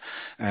result.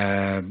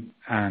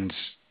 And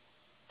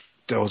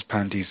those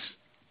penalties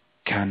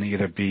can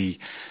either be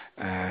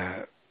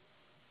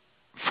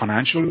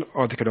financial,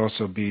 or they could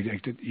also be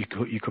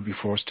you could be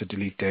forced to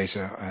delete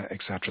data,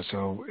 etc.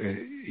 So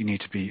you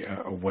need to be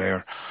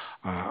aware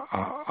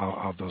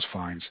of those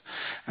fines.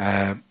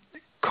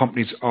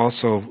 Companies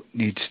also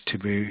need to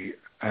be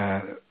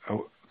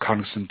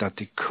cognizant that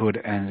they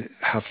could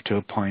have to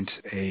appoint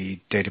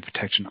a data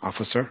protection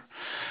officer,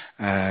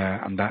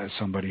 and that is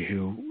somebody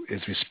who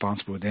is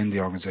responsible within the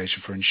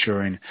organization for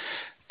ensuring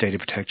data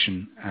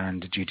protection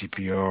and the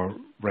GDPR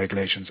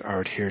regulations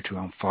are adhered to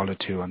and followed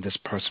to, and this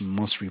person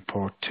must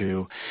report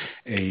to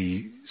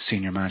a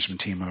senior management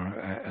team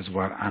as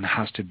well, and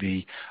has to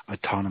be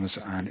autonomous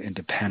and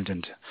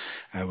independent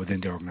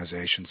within the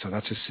organization. So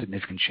that's a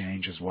significant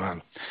change as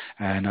well.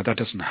 Now that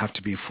doesn't have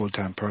to be a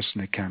full-time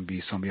person, it can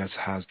be somebody else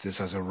has this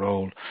as a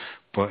role,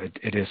 but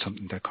it is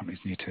something that companies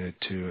need to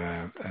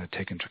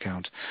take into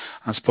account.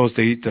 I suppose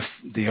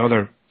the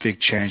other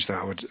big change that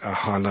I would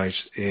highlight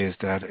is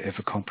that if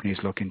a company is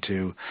looking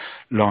to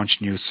launch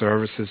new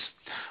services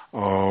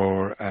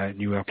or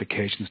new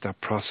applications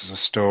that process or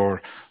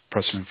store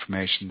personal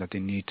information, that they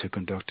need to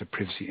conduct a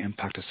privacy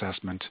impact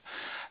assessment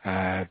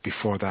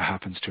before that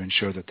happens, to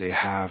ensure that they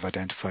have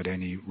identified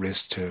any risk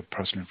to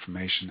personal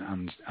information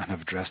and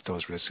have addressed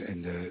those risks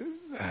in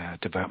the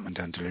development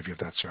and delivery of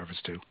that service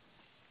too.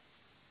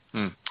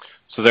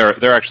 So there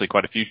are actually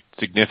quite a few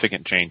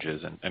significant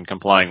changes, and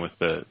complying with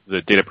the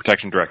Data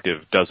Protection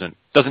Directive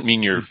doesn't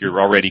mean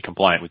you're already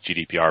compliant with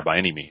GDPR by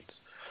any means.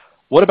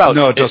 What about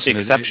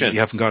exceptions? You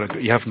haven't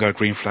got a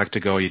green flag to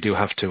go. You do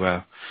have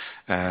to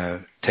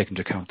take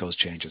into account those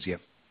changes. Yeah.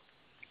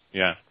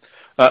 Yeah.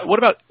 What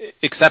about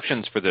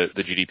exceptions for the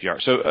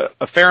GDPR? So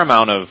a fair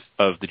amount of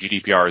the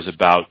GDPR is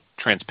about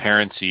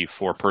transparency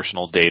for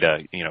personal data,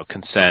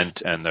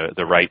 consent and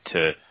the right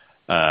to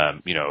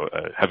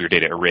have your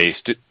data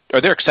erased. Are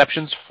there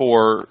exceptions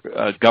for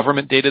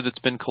government data that's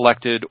been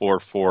collected,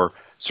 or for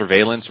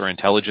surveillance or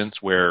intelligence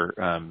where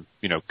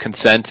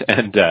consent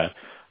and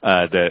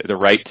the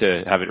right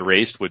to have it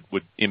erased would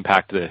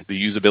impact the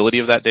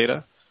usability of that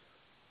data?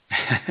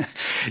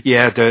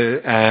 Yeah,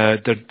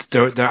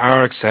 there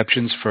are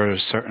exceptions for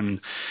certain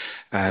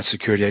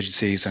security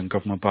agencies and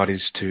government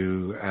bodies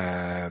to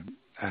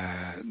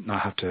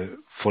not have to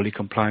fully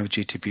comply with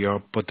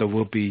GDPR, but there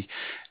will be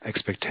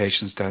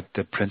expectations that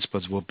the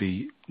principles will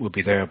be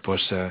there. But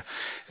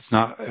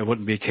it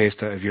wouldn't be a case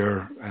that if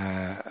you're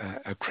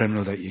a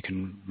criminal that you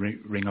can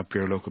ring up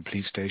your local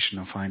police station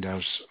and find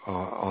out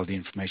all the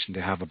information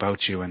they have about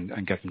you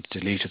and get them to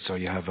delete it, so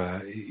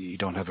you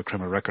don't have a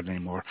criminal record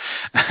anymore.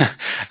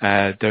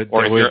 There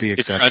will be exceptions.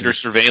 If you're under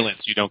surveillance,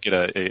 you don't get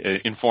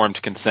a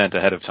informed consent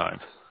ahead of time.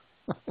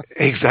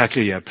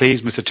 Exactly, yeah.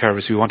 Please, Mr.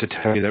 Terrorist, we want to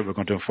tell you that we're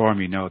going to inform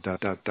you. No,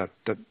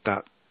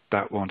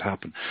 that won't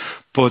happen.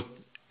 But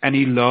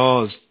any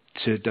laws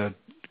that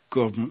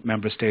government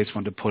member states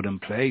want to put in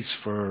place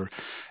for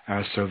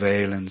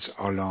surveillance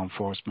or law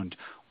enforcement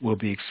will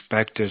be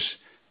expected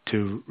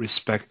to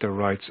respect the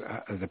rights,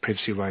 the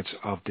privacy rights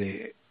of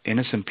the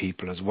innocent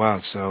people as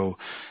well. So,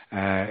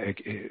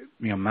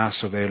 mass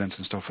surveillance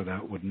and stuff like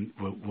that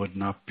would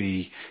not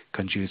be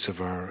conducive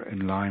or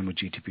in line with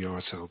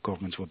GDPR. So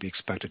governments will be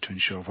expected to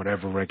ensure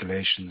whatever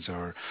regulations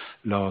or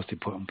laws they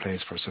put in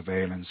place for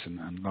surveillance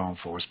and law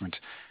enforcement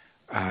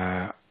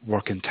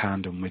work in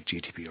tandem with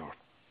GDPR.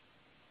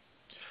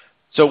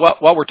 So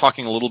while we're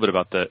talking a little bit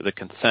about the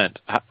consent,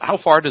 how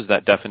far does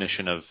that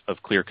definition of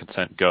clear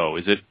consent go?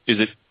 Is it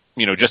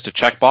just a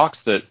checkbox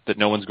that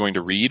no one's going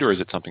to read, or is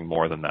it something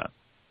more than that?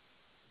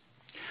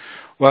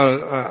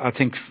 Well, I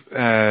think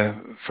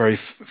very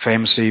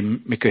famously,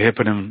 Mikko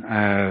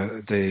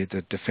Hyppinen,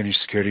 the Finnish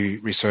security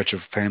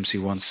researcher, famously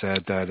once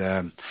said that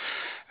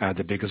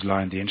the biggest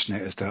lie on the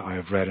internet is that I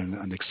have read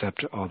and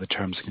accept all the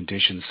terms and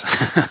conditions.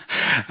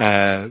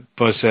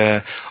 But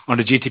on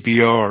the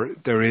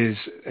GDPR, there is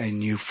a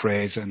new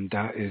phrase, and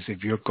that is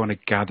if you're going to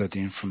gather the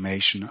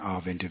information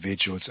of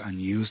individuals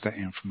and use that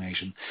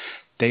information,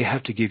 they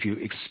have to give you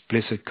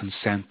explicit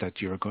consent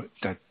that you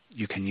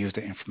can use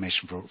the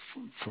information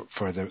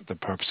for the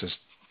purposes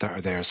that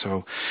are there.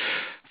 So,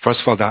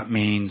 first of all, that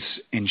means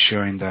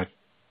ensuring that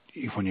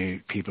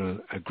when people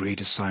agree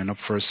to sign up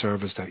for a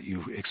service, that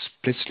you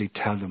explicitly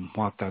tell them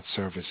what that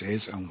service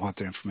is and what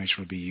their information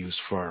will be used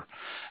for,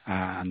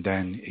 and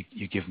then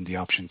you give them the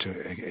option to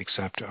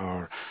accept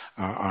or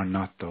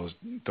not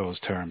those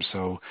terms.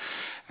 So,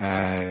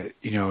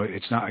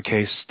 it's not a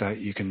case that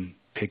you can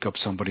pick up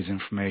somebody's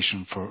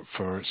information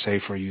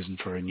for using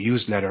for a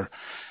newsletter,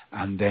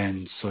 and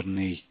then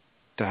suddenly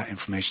that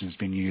information has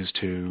been used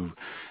to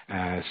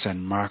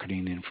send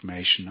marketing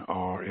information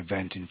or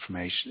event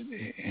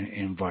information,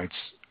 invites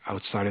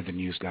outside of the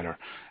newsletter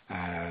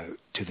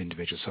to the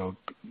individual. So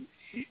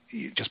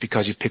just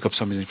because you pick up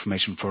somebody's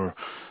information for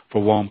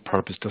one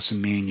purpose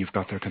doesn't mean you've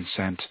got their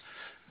consent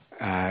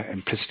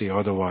implicitly or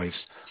otherwise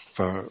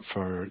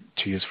to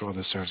use for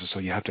other services. So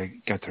you have to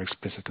get their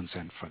explicit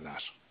consent for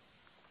that.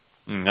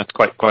 That's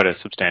quite a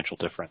substantial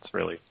difference,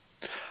 really.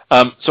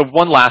 So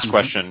one last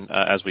question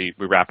as we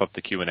wrap up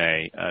the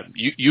Q&A.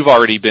 You've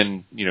already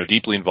been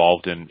deeply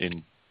involved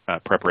in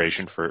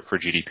preparation for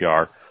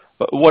GDPR.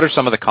 But what are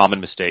some of the common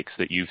mistakes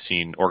that you've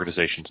seen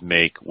organizations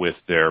make with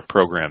their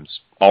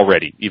programs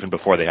already, even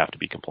before they have to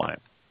be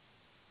compliant?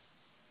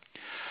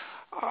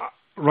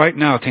 Right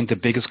now, I think the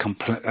biggest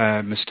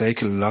mistake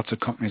lots of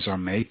companies are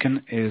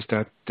making is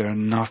that they're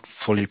not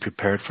fully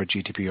prepared for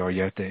GDPR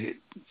yet. They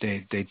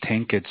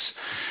think it's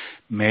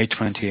May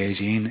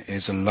 2018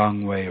 is a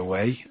long way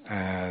away.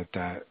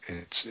 That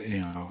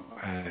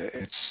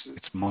it's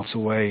months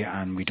away,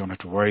 and we don't have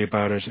to worry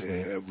about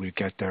it. We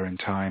get there in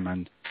time,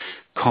 and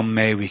come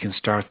May we can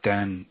start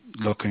then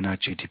looking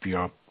at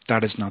GDPR.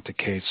 That is not the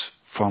case.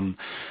 From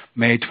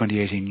May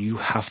 2018, you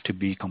have to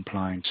be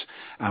compliant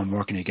and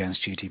working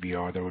against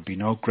GDPR. There would be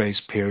no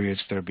grace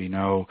periods. There would be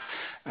no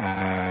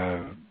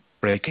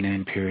breaking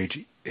in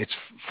period. It's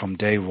from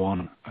day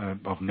one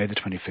of May the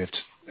 25th,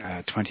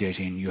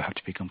 2018, you have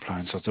to be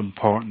compliant. So it's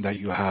important that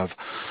you have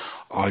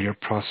all your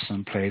processes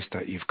in place,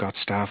 that you've got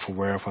staff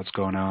aware of what's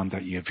going on,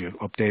 that you've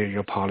updated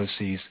your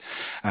policies,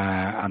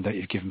 and that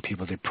you've given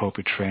people the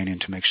appropriate training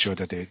to make sure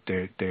that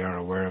they are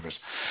aware of it.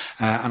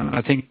 And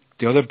I think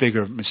the other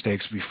bigger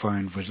mistakes we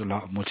find with a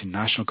lot of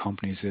multinational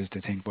companies is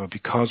they think, well,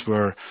 because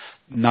we're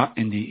not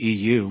in the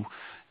EU,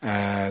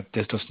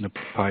 this doesn't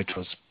apply to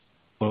us.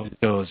 But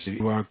it does. If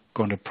you are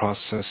going to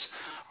process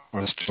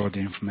or store the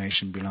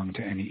information belonging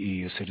to any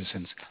EU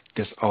citizens,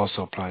 this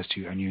also applies to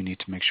you, and you need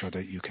to make sure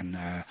that you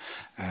can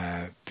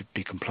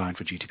be compliant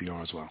with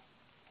GDPR as well.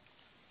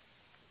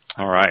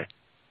 All right.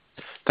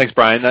 Thanks,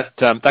 Brian.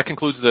 That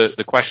concludes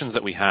the questions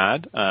that we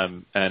had,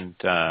 and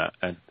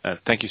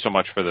thank you so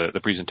much for the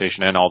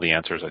presentation and all the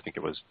answers. I think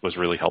it was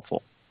really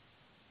helpful.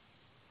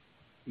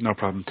 No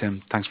problem,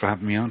 Tim. Thanks for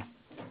having me on.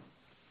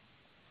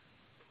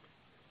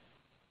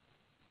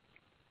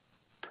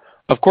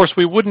 Of course,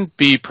 we wouldn't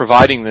be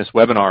providing this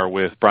webinar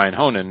with Brian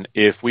Honan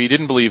if we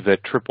didn't believe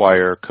that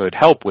Tripwire could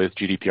help with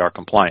GDPR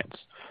compliance.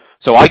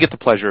 So I get the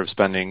pleasure of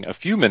spending a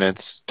few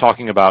minutes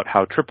talking about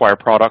how Tripwire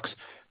products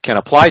can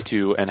apply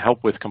to and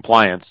help with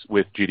compliance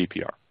with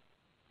GDPR.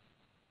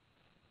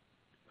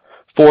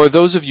 For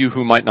those of you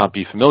who might not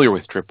be familiar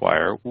with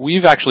Tripwire,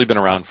 we've actually been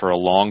around for a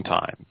long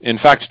time. In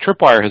fact,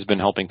 Tripwire has been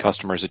helping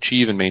customers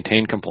achieve and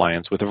maintain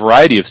compliance with a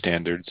variety of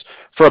standards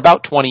for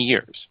about 20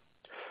 years.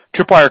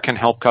 Tripwire can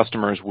help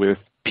customers with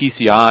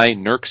PCI,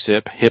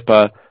 NERC-CIP,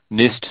 HIPAA,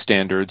 NIST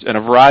standards, and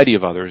a variety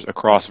of others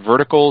across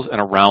verticals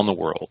and around the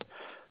world.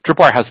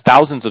 Tripwire has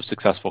thousands of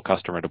successful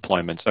customer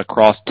deployments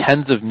across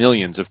tens of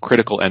millions of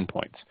critical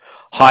endpoints,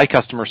 high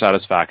customer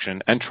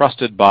satisfaction, and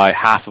trusted by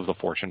half of the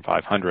Fortune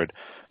 500.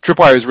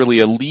 Tripwire is really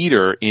a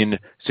leader in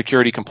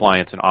security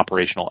compliance and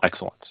operational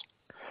excellence.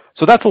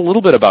 So that's a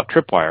little bit about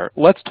Tripwire.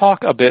 Let's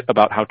talk a bit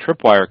about how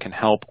Tripwire can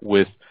help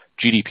with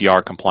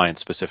GDPR compliance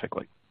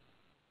specifically.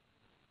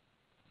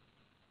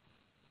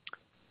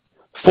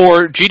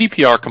 For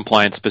GDPR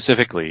compliance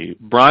specifically,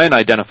 Brian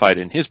identified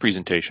in his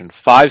presentation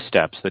 5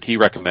 steps that he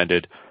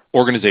recommended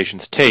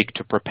organizations take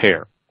to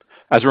prepare.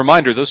 As a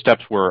reminder, those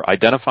steps were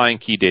identifying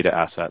key data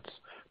assets,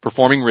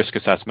 performing risk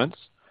assessments,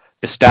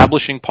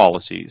 establishing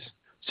policies,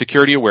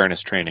 security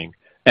awareness training,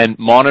 and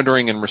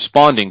monitoring and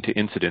responding to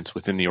incidents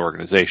within the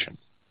organization.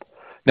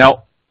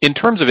 Now, in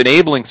terms of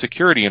enabling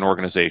security in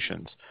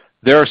organizations,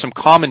 there are some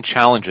common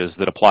challenges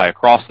that apply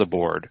across the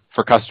board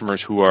for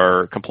customers who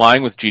are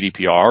complying with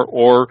GDPR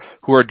or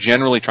who are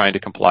generally trying to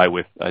comply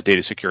with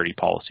data security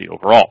policy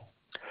overall.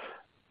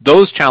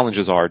 Those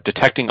challenges are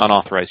detecting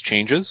unauthorized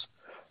changes,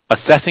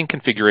 assessing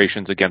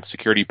configurations against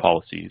security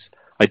policies,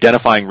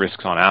 identifying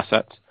risks on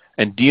assets,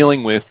 and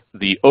dealing with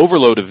the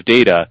overload of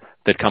data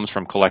that comes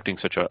from collecting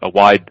such a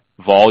wide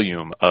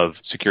volume of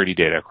security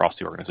data across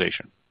the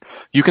organization.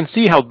 You can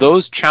see how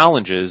those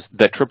challenges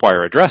that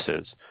Tripwire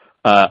addresses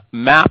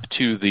map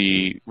to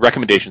the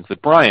recommendations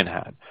that Brian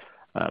had.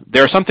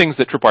 There are some things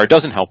that Tripwire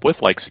doesn't help with,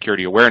 like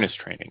security awareness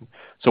training,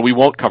 so we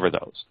won't cover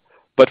those.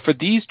 But for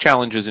these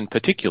challenges in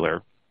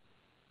particular,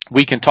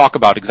 we can talk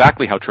about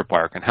exactly how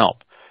Tripwire can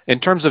help. In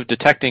terms of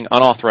detecting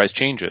unauthorized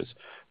changes,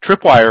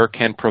 Tripwire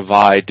can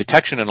provide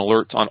detection and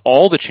alerts on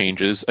all the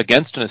changes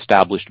against an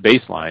established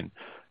baseline,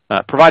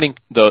 providing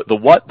the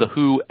what, the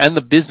who, and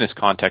the business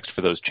context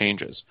for those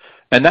changes.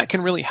 And that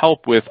can really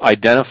help with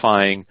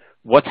identifying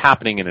what's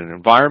happening in an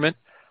environment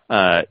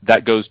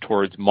that goes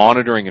towards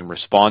monitoring and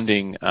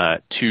responding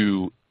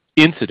to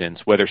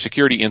incidents, whether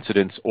security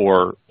incidents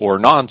or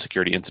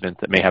non-security incidents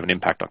that may have an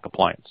impact on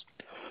compliance.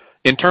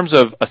 In terms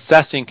of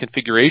assessing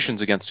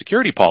configurations against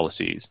security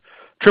policies,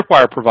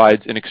 Tripwire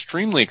provides an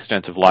extremely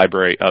extensive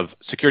library of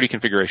security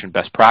configuration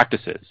best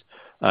practices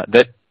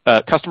that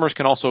customers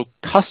can also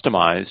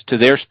customize to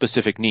their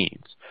specific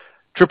needs.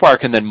 Tripwire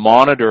can then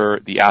monitor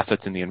the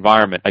assets in the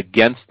environment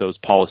against those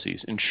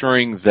policies,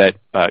 ensuring that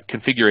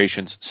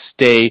configurations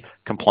stay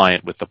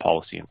compliant with the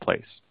policy in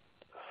place.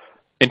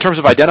 In terms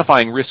of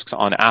identifying risks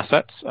on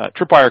assets,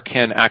 Tripwire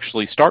can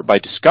actually start by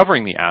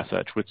discovering the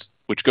assets,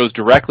 which goes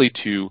directly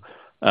to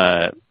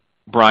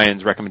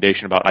Brian's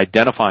recommendation about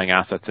identifying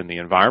assets in the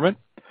environment.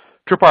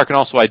 Tripwire can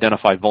also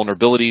identify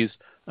vulnerabilities,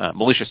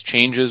 malicious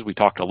changes we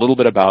talked a little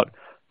bit about,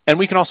 and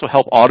we can also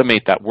help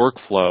automate that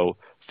workflow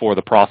for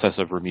the process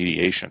of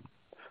remediation.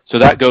 So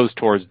that goes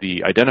towards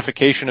the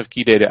identification of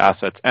key data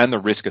assets and the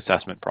risk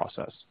assessment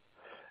process.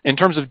 In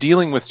terms of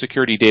dealing with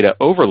security data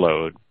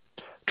overload,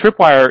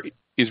 Tripwire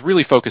is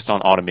really focused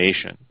on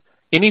automation.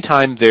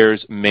 Anytime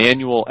there's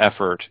manual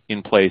effort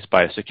in place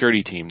by a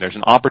security team, there's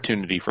an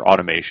opportunity for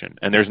automation,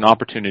 and there's an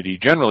opportunity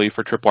generally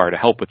for Tripwire to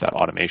help with that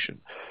automation.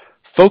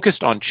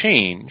 Focused on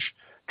change,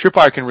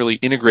 Tripwire can really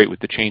integrate with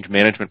the change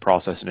management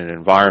process in an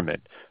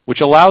environment,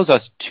 which allows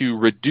us to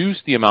reduce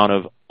the amount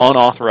of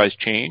unauthorized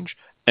change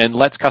and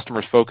lets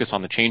customers focus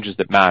on the changes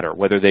that matter,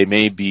 whether they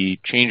may be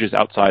changes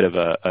outside of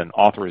an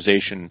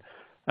authorization,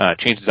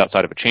 changes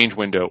outside of a change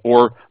window,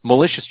 or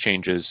malicious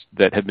changes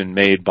that have been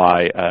made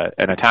by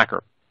an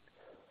attacker.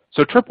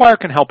 So Tripwire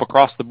can help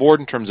across the board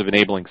in terms of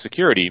enabling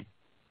security,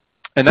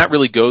 and that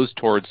really goes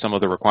towards some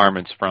of the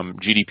requirements from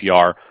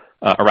GDPR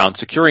around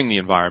securing the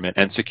environment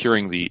and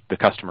securing the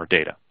customer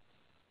data.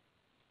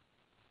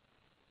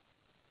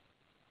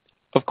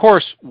 Of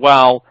course,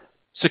 while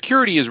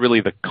security is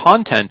really the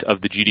content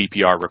of the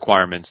GDPR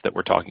requirements that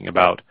we're talking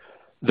about,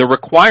 the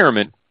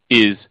requirement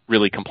is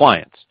really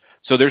compliance.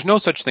 So there's no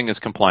such thing as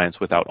compliance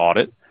without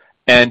audit,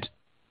 and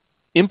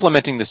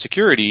implementing the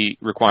security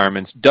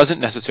requirements doesn't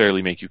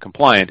necessarily make you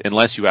compliant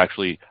unless you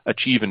actually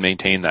achieve and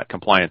maintain that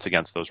compliance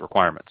against those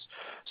requirements.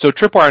 So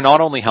Tripwire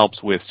not only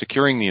helps with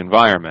securing the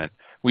environment,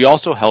 we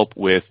also help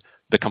with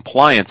the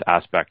compliance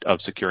aspect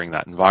of securing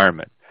that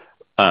environment.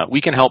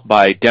 We can help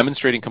by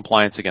demonstrating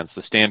compliance against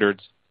the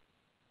standards,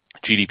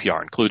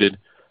 GDPR included,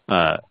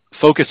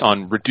 focus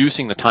on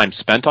reducing the time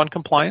spent on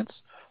compliance.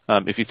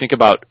 If you think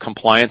about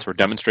compliance or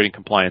demonstrating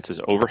compliance as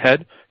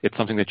overhead, it's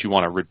something that you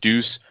want to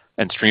reduce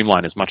and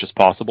streamline as much as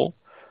possible.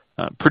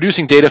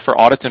 Producing data for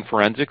audits and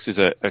forensics is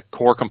a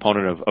core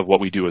component of what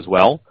we do as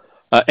well.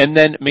 And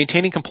then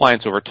maintaining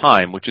compliance over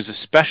time, which is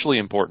especially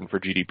important for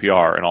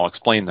GDPR, and I'll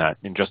explain that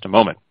in just a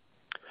moment.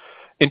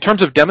 In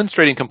terms of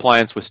demonstrating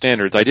compliance with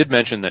standards, I did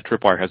mention that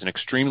Tripwire has an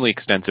extremely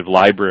extensive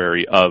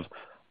library of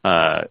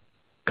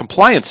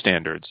compliance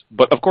standards,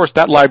 but of course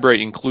that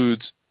library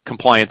includes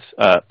compliance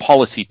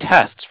policy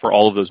tests for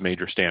all of those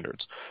major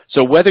standards.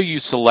 So whether you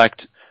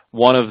select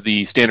one of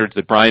the standards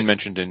that Brian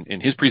mentioned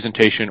in his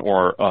presentation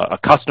or a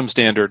custom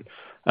standard,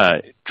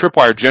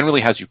 Tripwire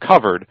generally has you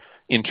covered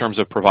in terms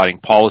of providing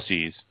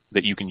policies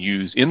that you can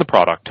use in the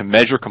product to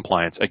measure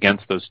compliance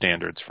against those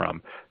standards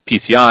from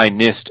PCI,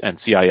 NIST, and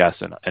CIS,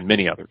 and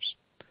many others.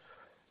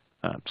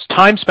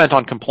 Time spent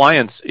on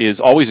compliance is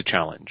always a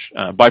challenge.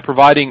 By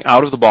providing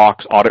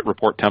out-of-the-box audit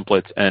report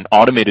templates and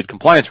automated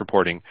compliance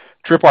reporting,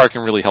 Tripwire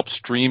can really help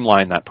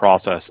streamline that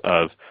process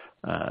of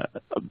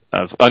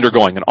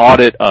undergoing an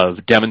audit,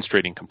 of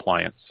demonstrating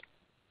compliance.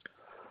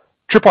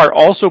 Tripwire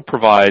also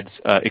provides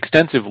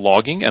extensive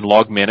logging and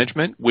log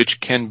management, which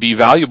can be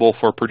valuable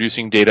for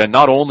producing data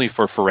not only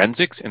for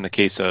forensics in the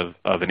case of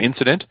an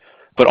incident,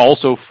 but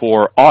also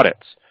for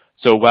audits.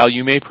 So while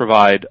you may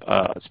provide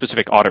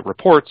specific audit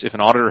reports, if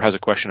an auditor has a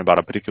question about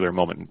a particular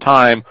moment in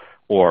time,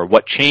 or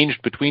what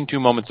changed between two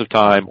moments of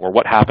time, or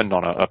what happened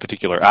on a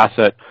particular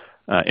asset,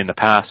 in the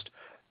past.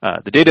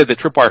 The data that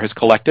Tripwire has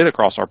collected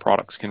across our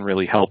products can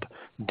really help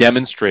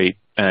demonstrate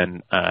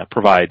and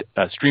provide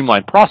a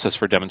streamlined process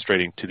for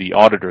demonstrating to the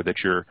auditor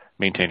that you're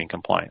maintaining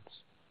compliance.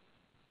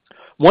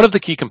 One of the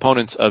key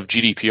components of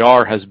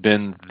GDPR has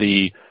been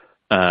the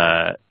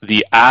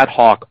ad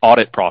hoc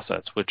audit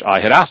process, which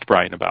I had asked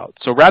Brian about.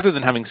 So rather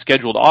than having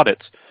scheduled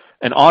audits,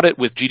 an audit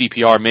with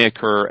GDPR may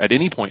occur at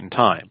any point in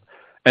time.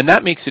 And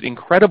that makes it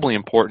incredibly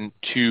important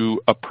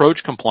to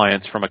approach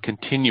compliance from a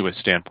continuous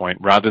standpoint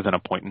rather than a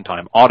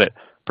point-in-time audit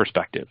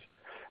perspective.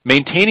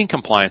 Maintaining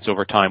compliance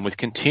over time with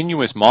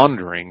continuous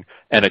monitoring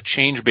and a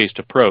change-based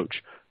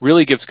approach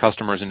really gives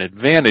customers an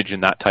advantage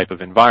in that type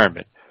of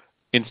environment.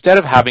 Instead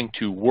of having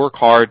to work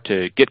hard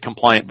to get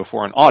compliant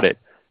before an audit,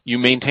 you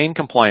maintain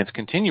compliance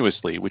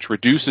continuously, which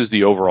reduces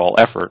the overall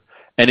effort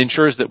and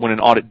ensures that when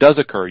an audit does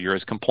occur, you're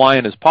as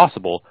compliant as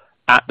possible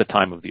at the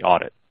time of the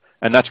audit.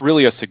 And that's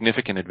really a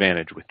significant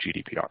advantage with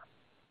GDPR.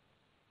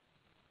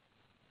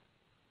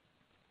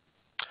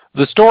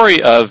 The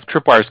story of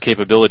Tripwire's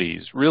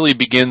capabilities really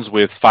begins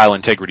with file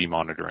integrity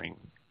monitoring.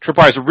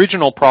 Tripwire's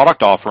original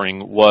product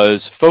offering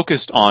was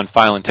focused on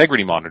file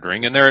integrity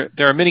monitoring, and there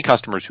are many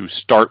customers who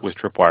start with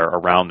Tripwire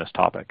around this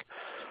topic.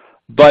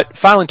 But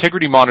file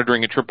integrity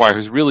monitoring at Tripwire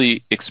has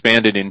really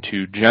expanded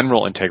into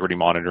general integrity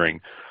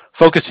monitoring,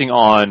 focusing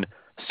on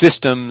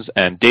systems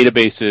and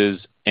databases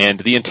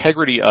and the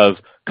integrity of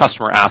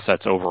customer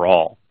assets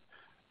overall.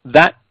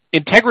 That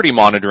integrity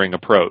monitoring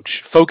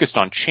approach, focused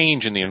on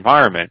change in the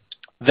environment,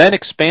 then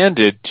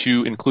expanded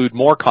to include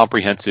more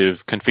comprehensive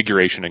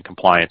configuration and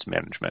compliance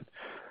management.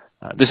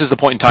 This is the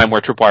point in time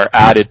where Tripwire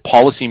added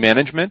policy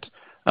management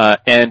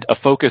and a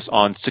focus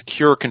on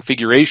secure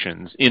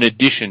configurations in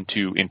addition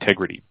to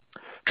integrity.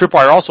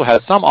 Tripwire also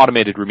has some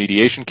automated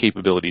remediation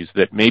capabilities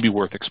that may be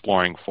worth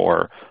exploring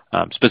for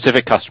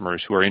specific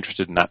customers who are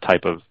interested in that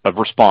type of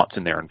response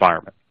in their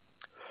environment.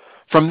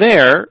 From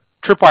there,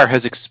 Tripwire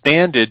has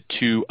expanded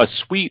to a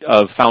suite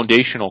of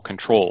foundational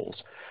controls,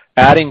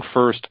 adding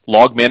first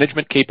log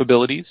management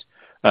capabilities,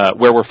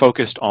 where we're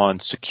focused on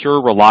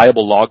secure,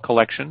 reliable log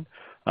collection,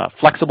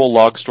 flexible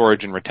log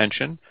storage and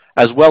retention,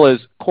 as well as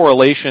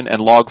correlation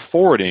and log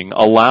forwarding,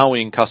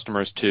 allowing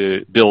customers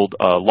to build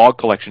a log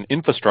collection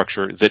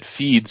infrastructure that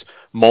feeds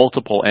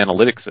multiple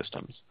analytic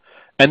systems.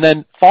 And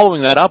then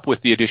following that up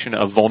with the addition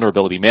of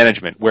vulnerability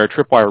management, where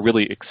Tripwire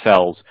really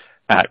excels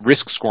at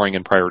risk scoring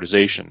and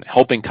prioritization,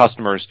 helping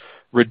customers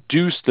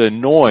reduce the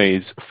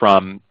noise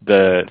from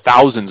the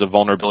thousands of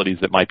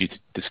vulnerabilities that might be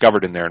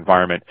discovered in their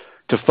environment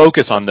to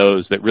focus on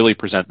those that really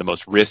present the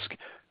most risk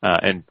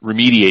and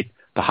remediate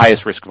the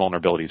highest risk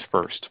vulnerabilities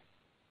first.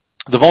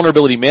 The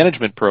vulnerability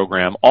management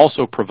program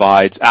also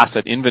provides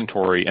asset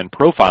inventory and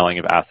profiling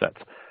of assets,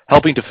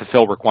 helping to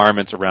fulfill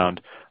requirements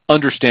around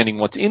understanding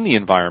what's in the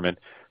environment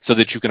so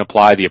that you can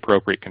apply the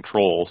appropriate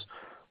controls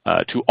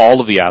to all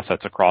of the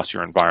assets across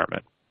your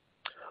environment.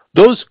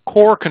 Those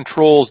core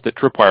controls that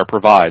Tripwire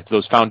provides,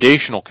 those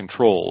foundational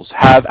controls,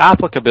 have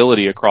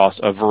applicability across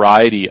a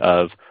variety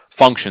of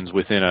functions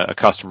within a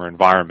customer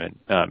environment,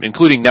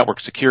 including network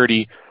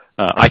security,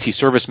 IT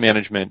service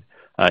management,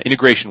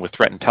 integration with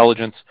threat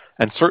intelligence,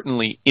 and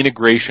certainly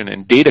integration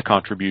and data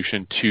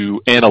contribution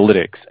to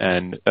analytics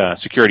and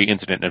security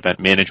incident and event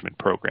management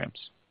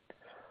programs.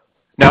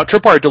 Now,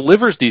 Tripwire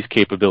delivers these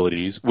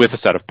capabilities with a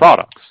set of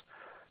products.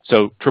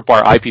 So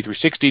Tripwire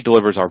IP360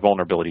 delivers our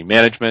vulnerability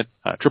management.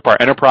 Tripwire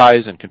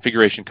Enterprise and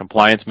Configuration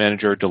Compliance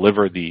Manager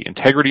deliver the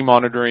integrity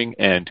monitoring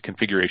and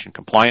configuration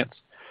compliance.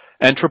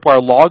 And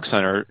Tripwire Log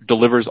Center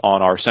delivers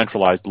on our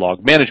centralized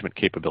log management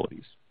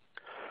capabilities.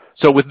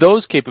 So with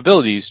those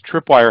capabilities,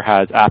 Tripwire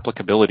has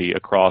applicability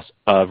across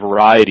a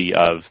variety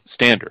of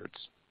standards.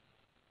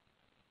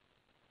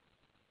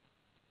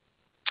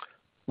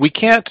 We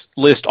can't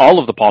list all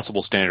of the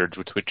possible standards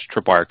with which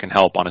Tripwire can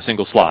help on a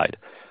single slide,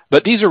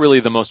 but these are really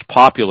the most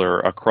popular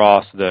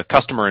across the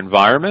customer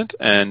environment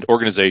and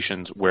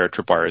organizations where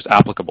Tripwire is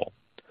applicable.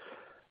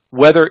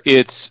 Whether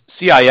it's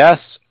CIS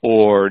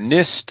or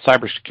NIST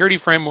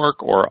cybersecurity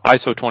framework or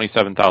ISO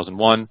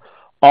 27001,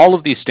 all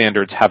of these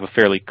standards have a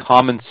fairly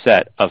common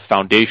set of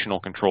foundational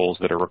controls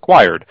that are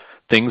required,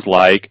 things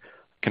like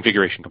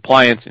configuration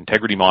compliance,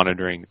 integrity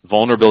monitoring,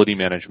 vulnerability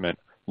management,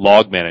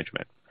 log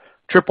management.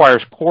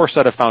 Tripwire's core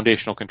set of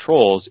foundational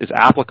controls is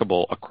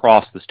applicable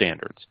across the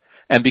standards.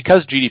 And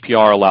because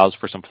GDPR allows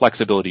for some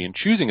flexibility in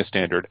choosing a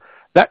standard,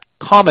 that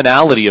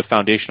commonality of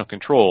foundational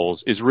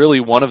controls is really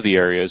one of the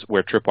areas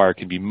where Tripwire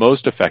can be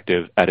most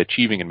effective at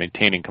achieving and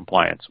maintaining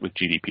compliance with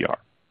GDPR.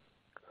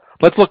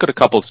 Let's look at a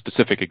couple of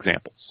specific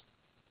examples.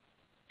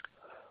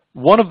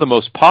 One of the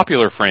most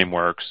popular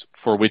frameworks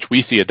for which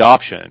we see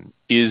adoption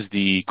is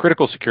the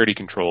critical security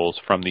controls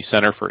from the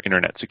Center for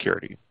Internet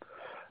Security.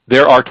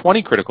 There are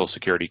 20 critical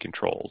security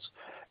controls,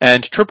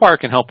 and Tripwire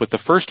can help with the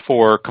first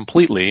 4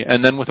 completely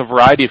and then with a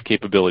variety of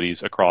capabilities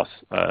across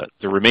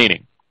the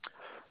remaining.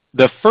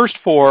 The first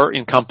 4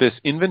 encompass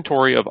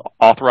inventory of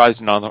authorized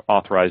and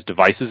unauthorized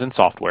devices and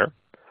software,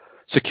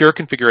 secure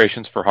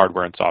configurations for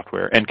hardware and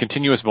software, and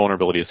continuous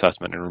vulnerability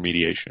assessment and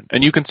remediation.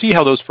 And you can see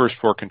how those first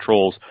four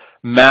controls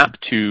map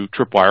to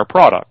Tripwire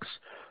products.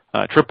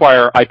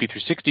 Tripwire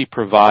IP360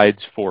 provides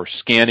for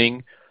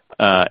scanning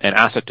and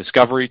asset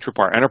discovery.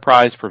 Tripwire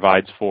Enterprise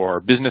provides for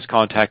business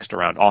context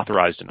around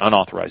authorized and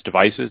unauthorized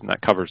devices, and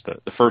that covers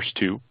the first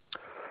two.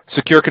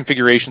 Secure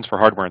configurations for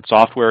hardware and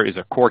software is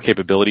a core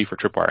capability for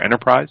Tripwire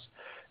Enterprise.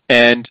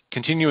 And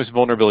continuous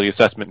vulnerability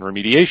assessment and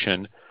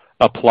remediation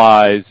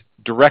applies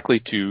directly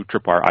to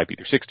Tripwire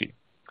IP360.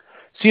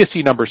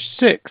 CSC number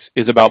 6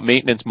 is about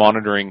maintenance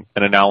monitoring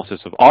and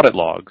analysis of audit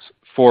logs,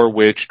 for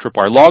which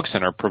Tripwire Log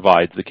Center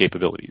provides the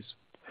capabilities.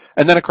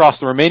 And then across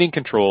the remaining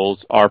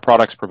controls, our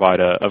products provide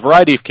a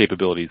variety of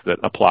capabilities that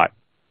apply.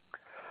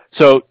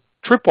 So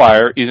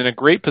Tripwire is in a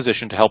great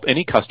position to help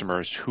any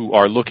customers who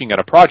are looking at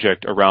a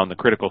project around the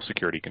critical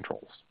security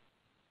controls.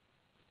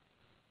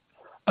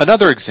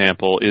 Another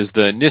example is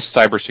the NIST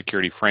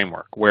cybersecurity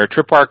framework, where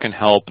Tripwire can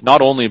help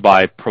not only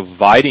by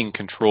providing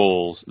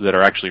controls that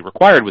are actually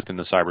required within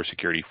the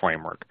cybersecurity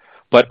framework,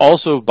 but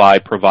also by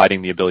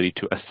providing the ability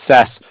to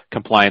assess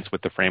compliance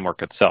with the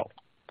framework itself.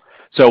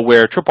 So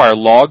where Tripwire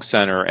Log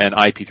Center and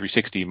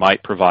IP360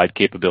 might provide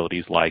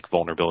capabilities like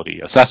vulnerability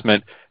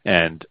assessment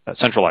and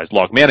centralized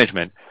log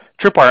management,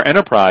 Tripwire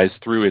Enterprise,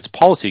 through its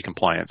policy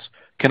compliance,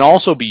 can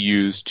also be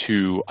used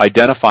to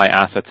identify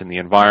assets in the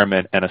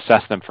environment and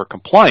assess them for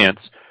compliance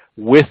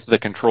with the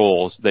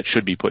controls that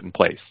should be put in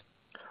place.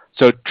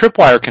 So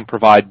Tripwire can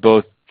provide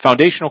both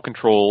foundational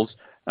controls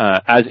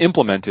as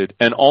implemented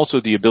and also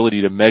the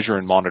ability to measure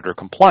and monitor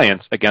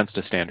compliance against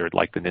a standard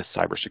like the NIST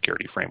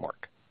cybersecurity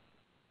framework.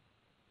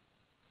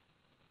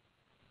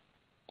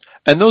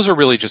 And those are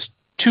really just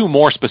two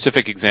more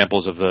specific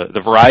examples of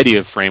the variety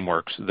of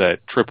frameworks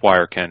that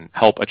Tripwire can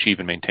help achieve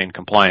and maintain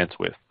compliance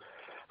with.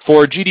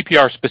 For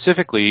GDPR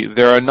specifically,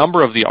 there are a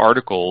number of the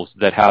articles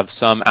that have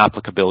some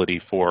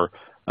applicability for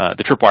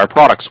the Tripwire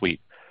product suite.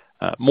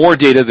 More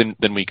data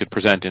than we could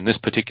present in this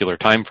particular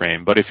time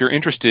frame, but if you're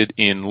interested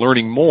in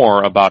learning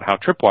more about how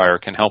Tripwire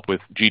can help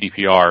with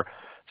GDPR,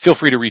 feel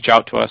free to reach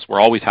out to us.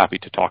 We're always happy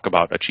to talk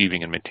about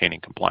achieving and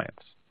maintaining compliance.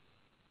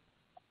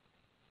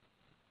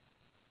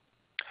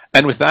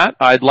 And with that,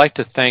 I'd like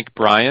to thank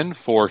Brian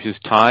for his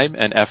time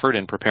and effort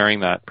in preparing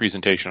that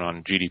presentation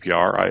on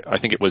GDPR. I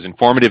think it was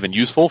informative and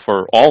useful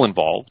for all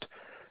involved.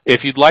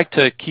 If you'd like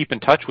to keep in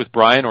touch with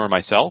Brian or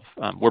myself,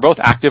 we're both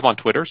active on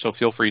Twitter, so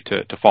feel free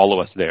to follow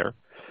us there.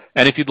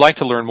 And if you'd like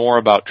to learn more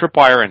about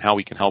Tripwire and how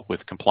we can help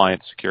with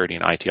compliance, security,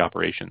 and IT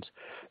operations,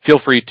 feel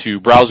free to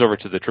browse over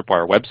to the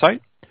Tripwire website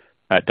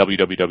at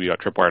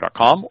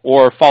www.tripwire.com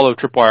or follow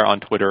Tripwire on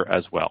Twitter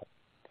as well.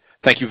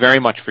 Thank you very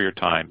much for your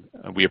time.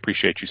 We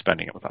appreciate you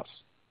spending it with us.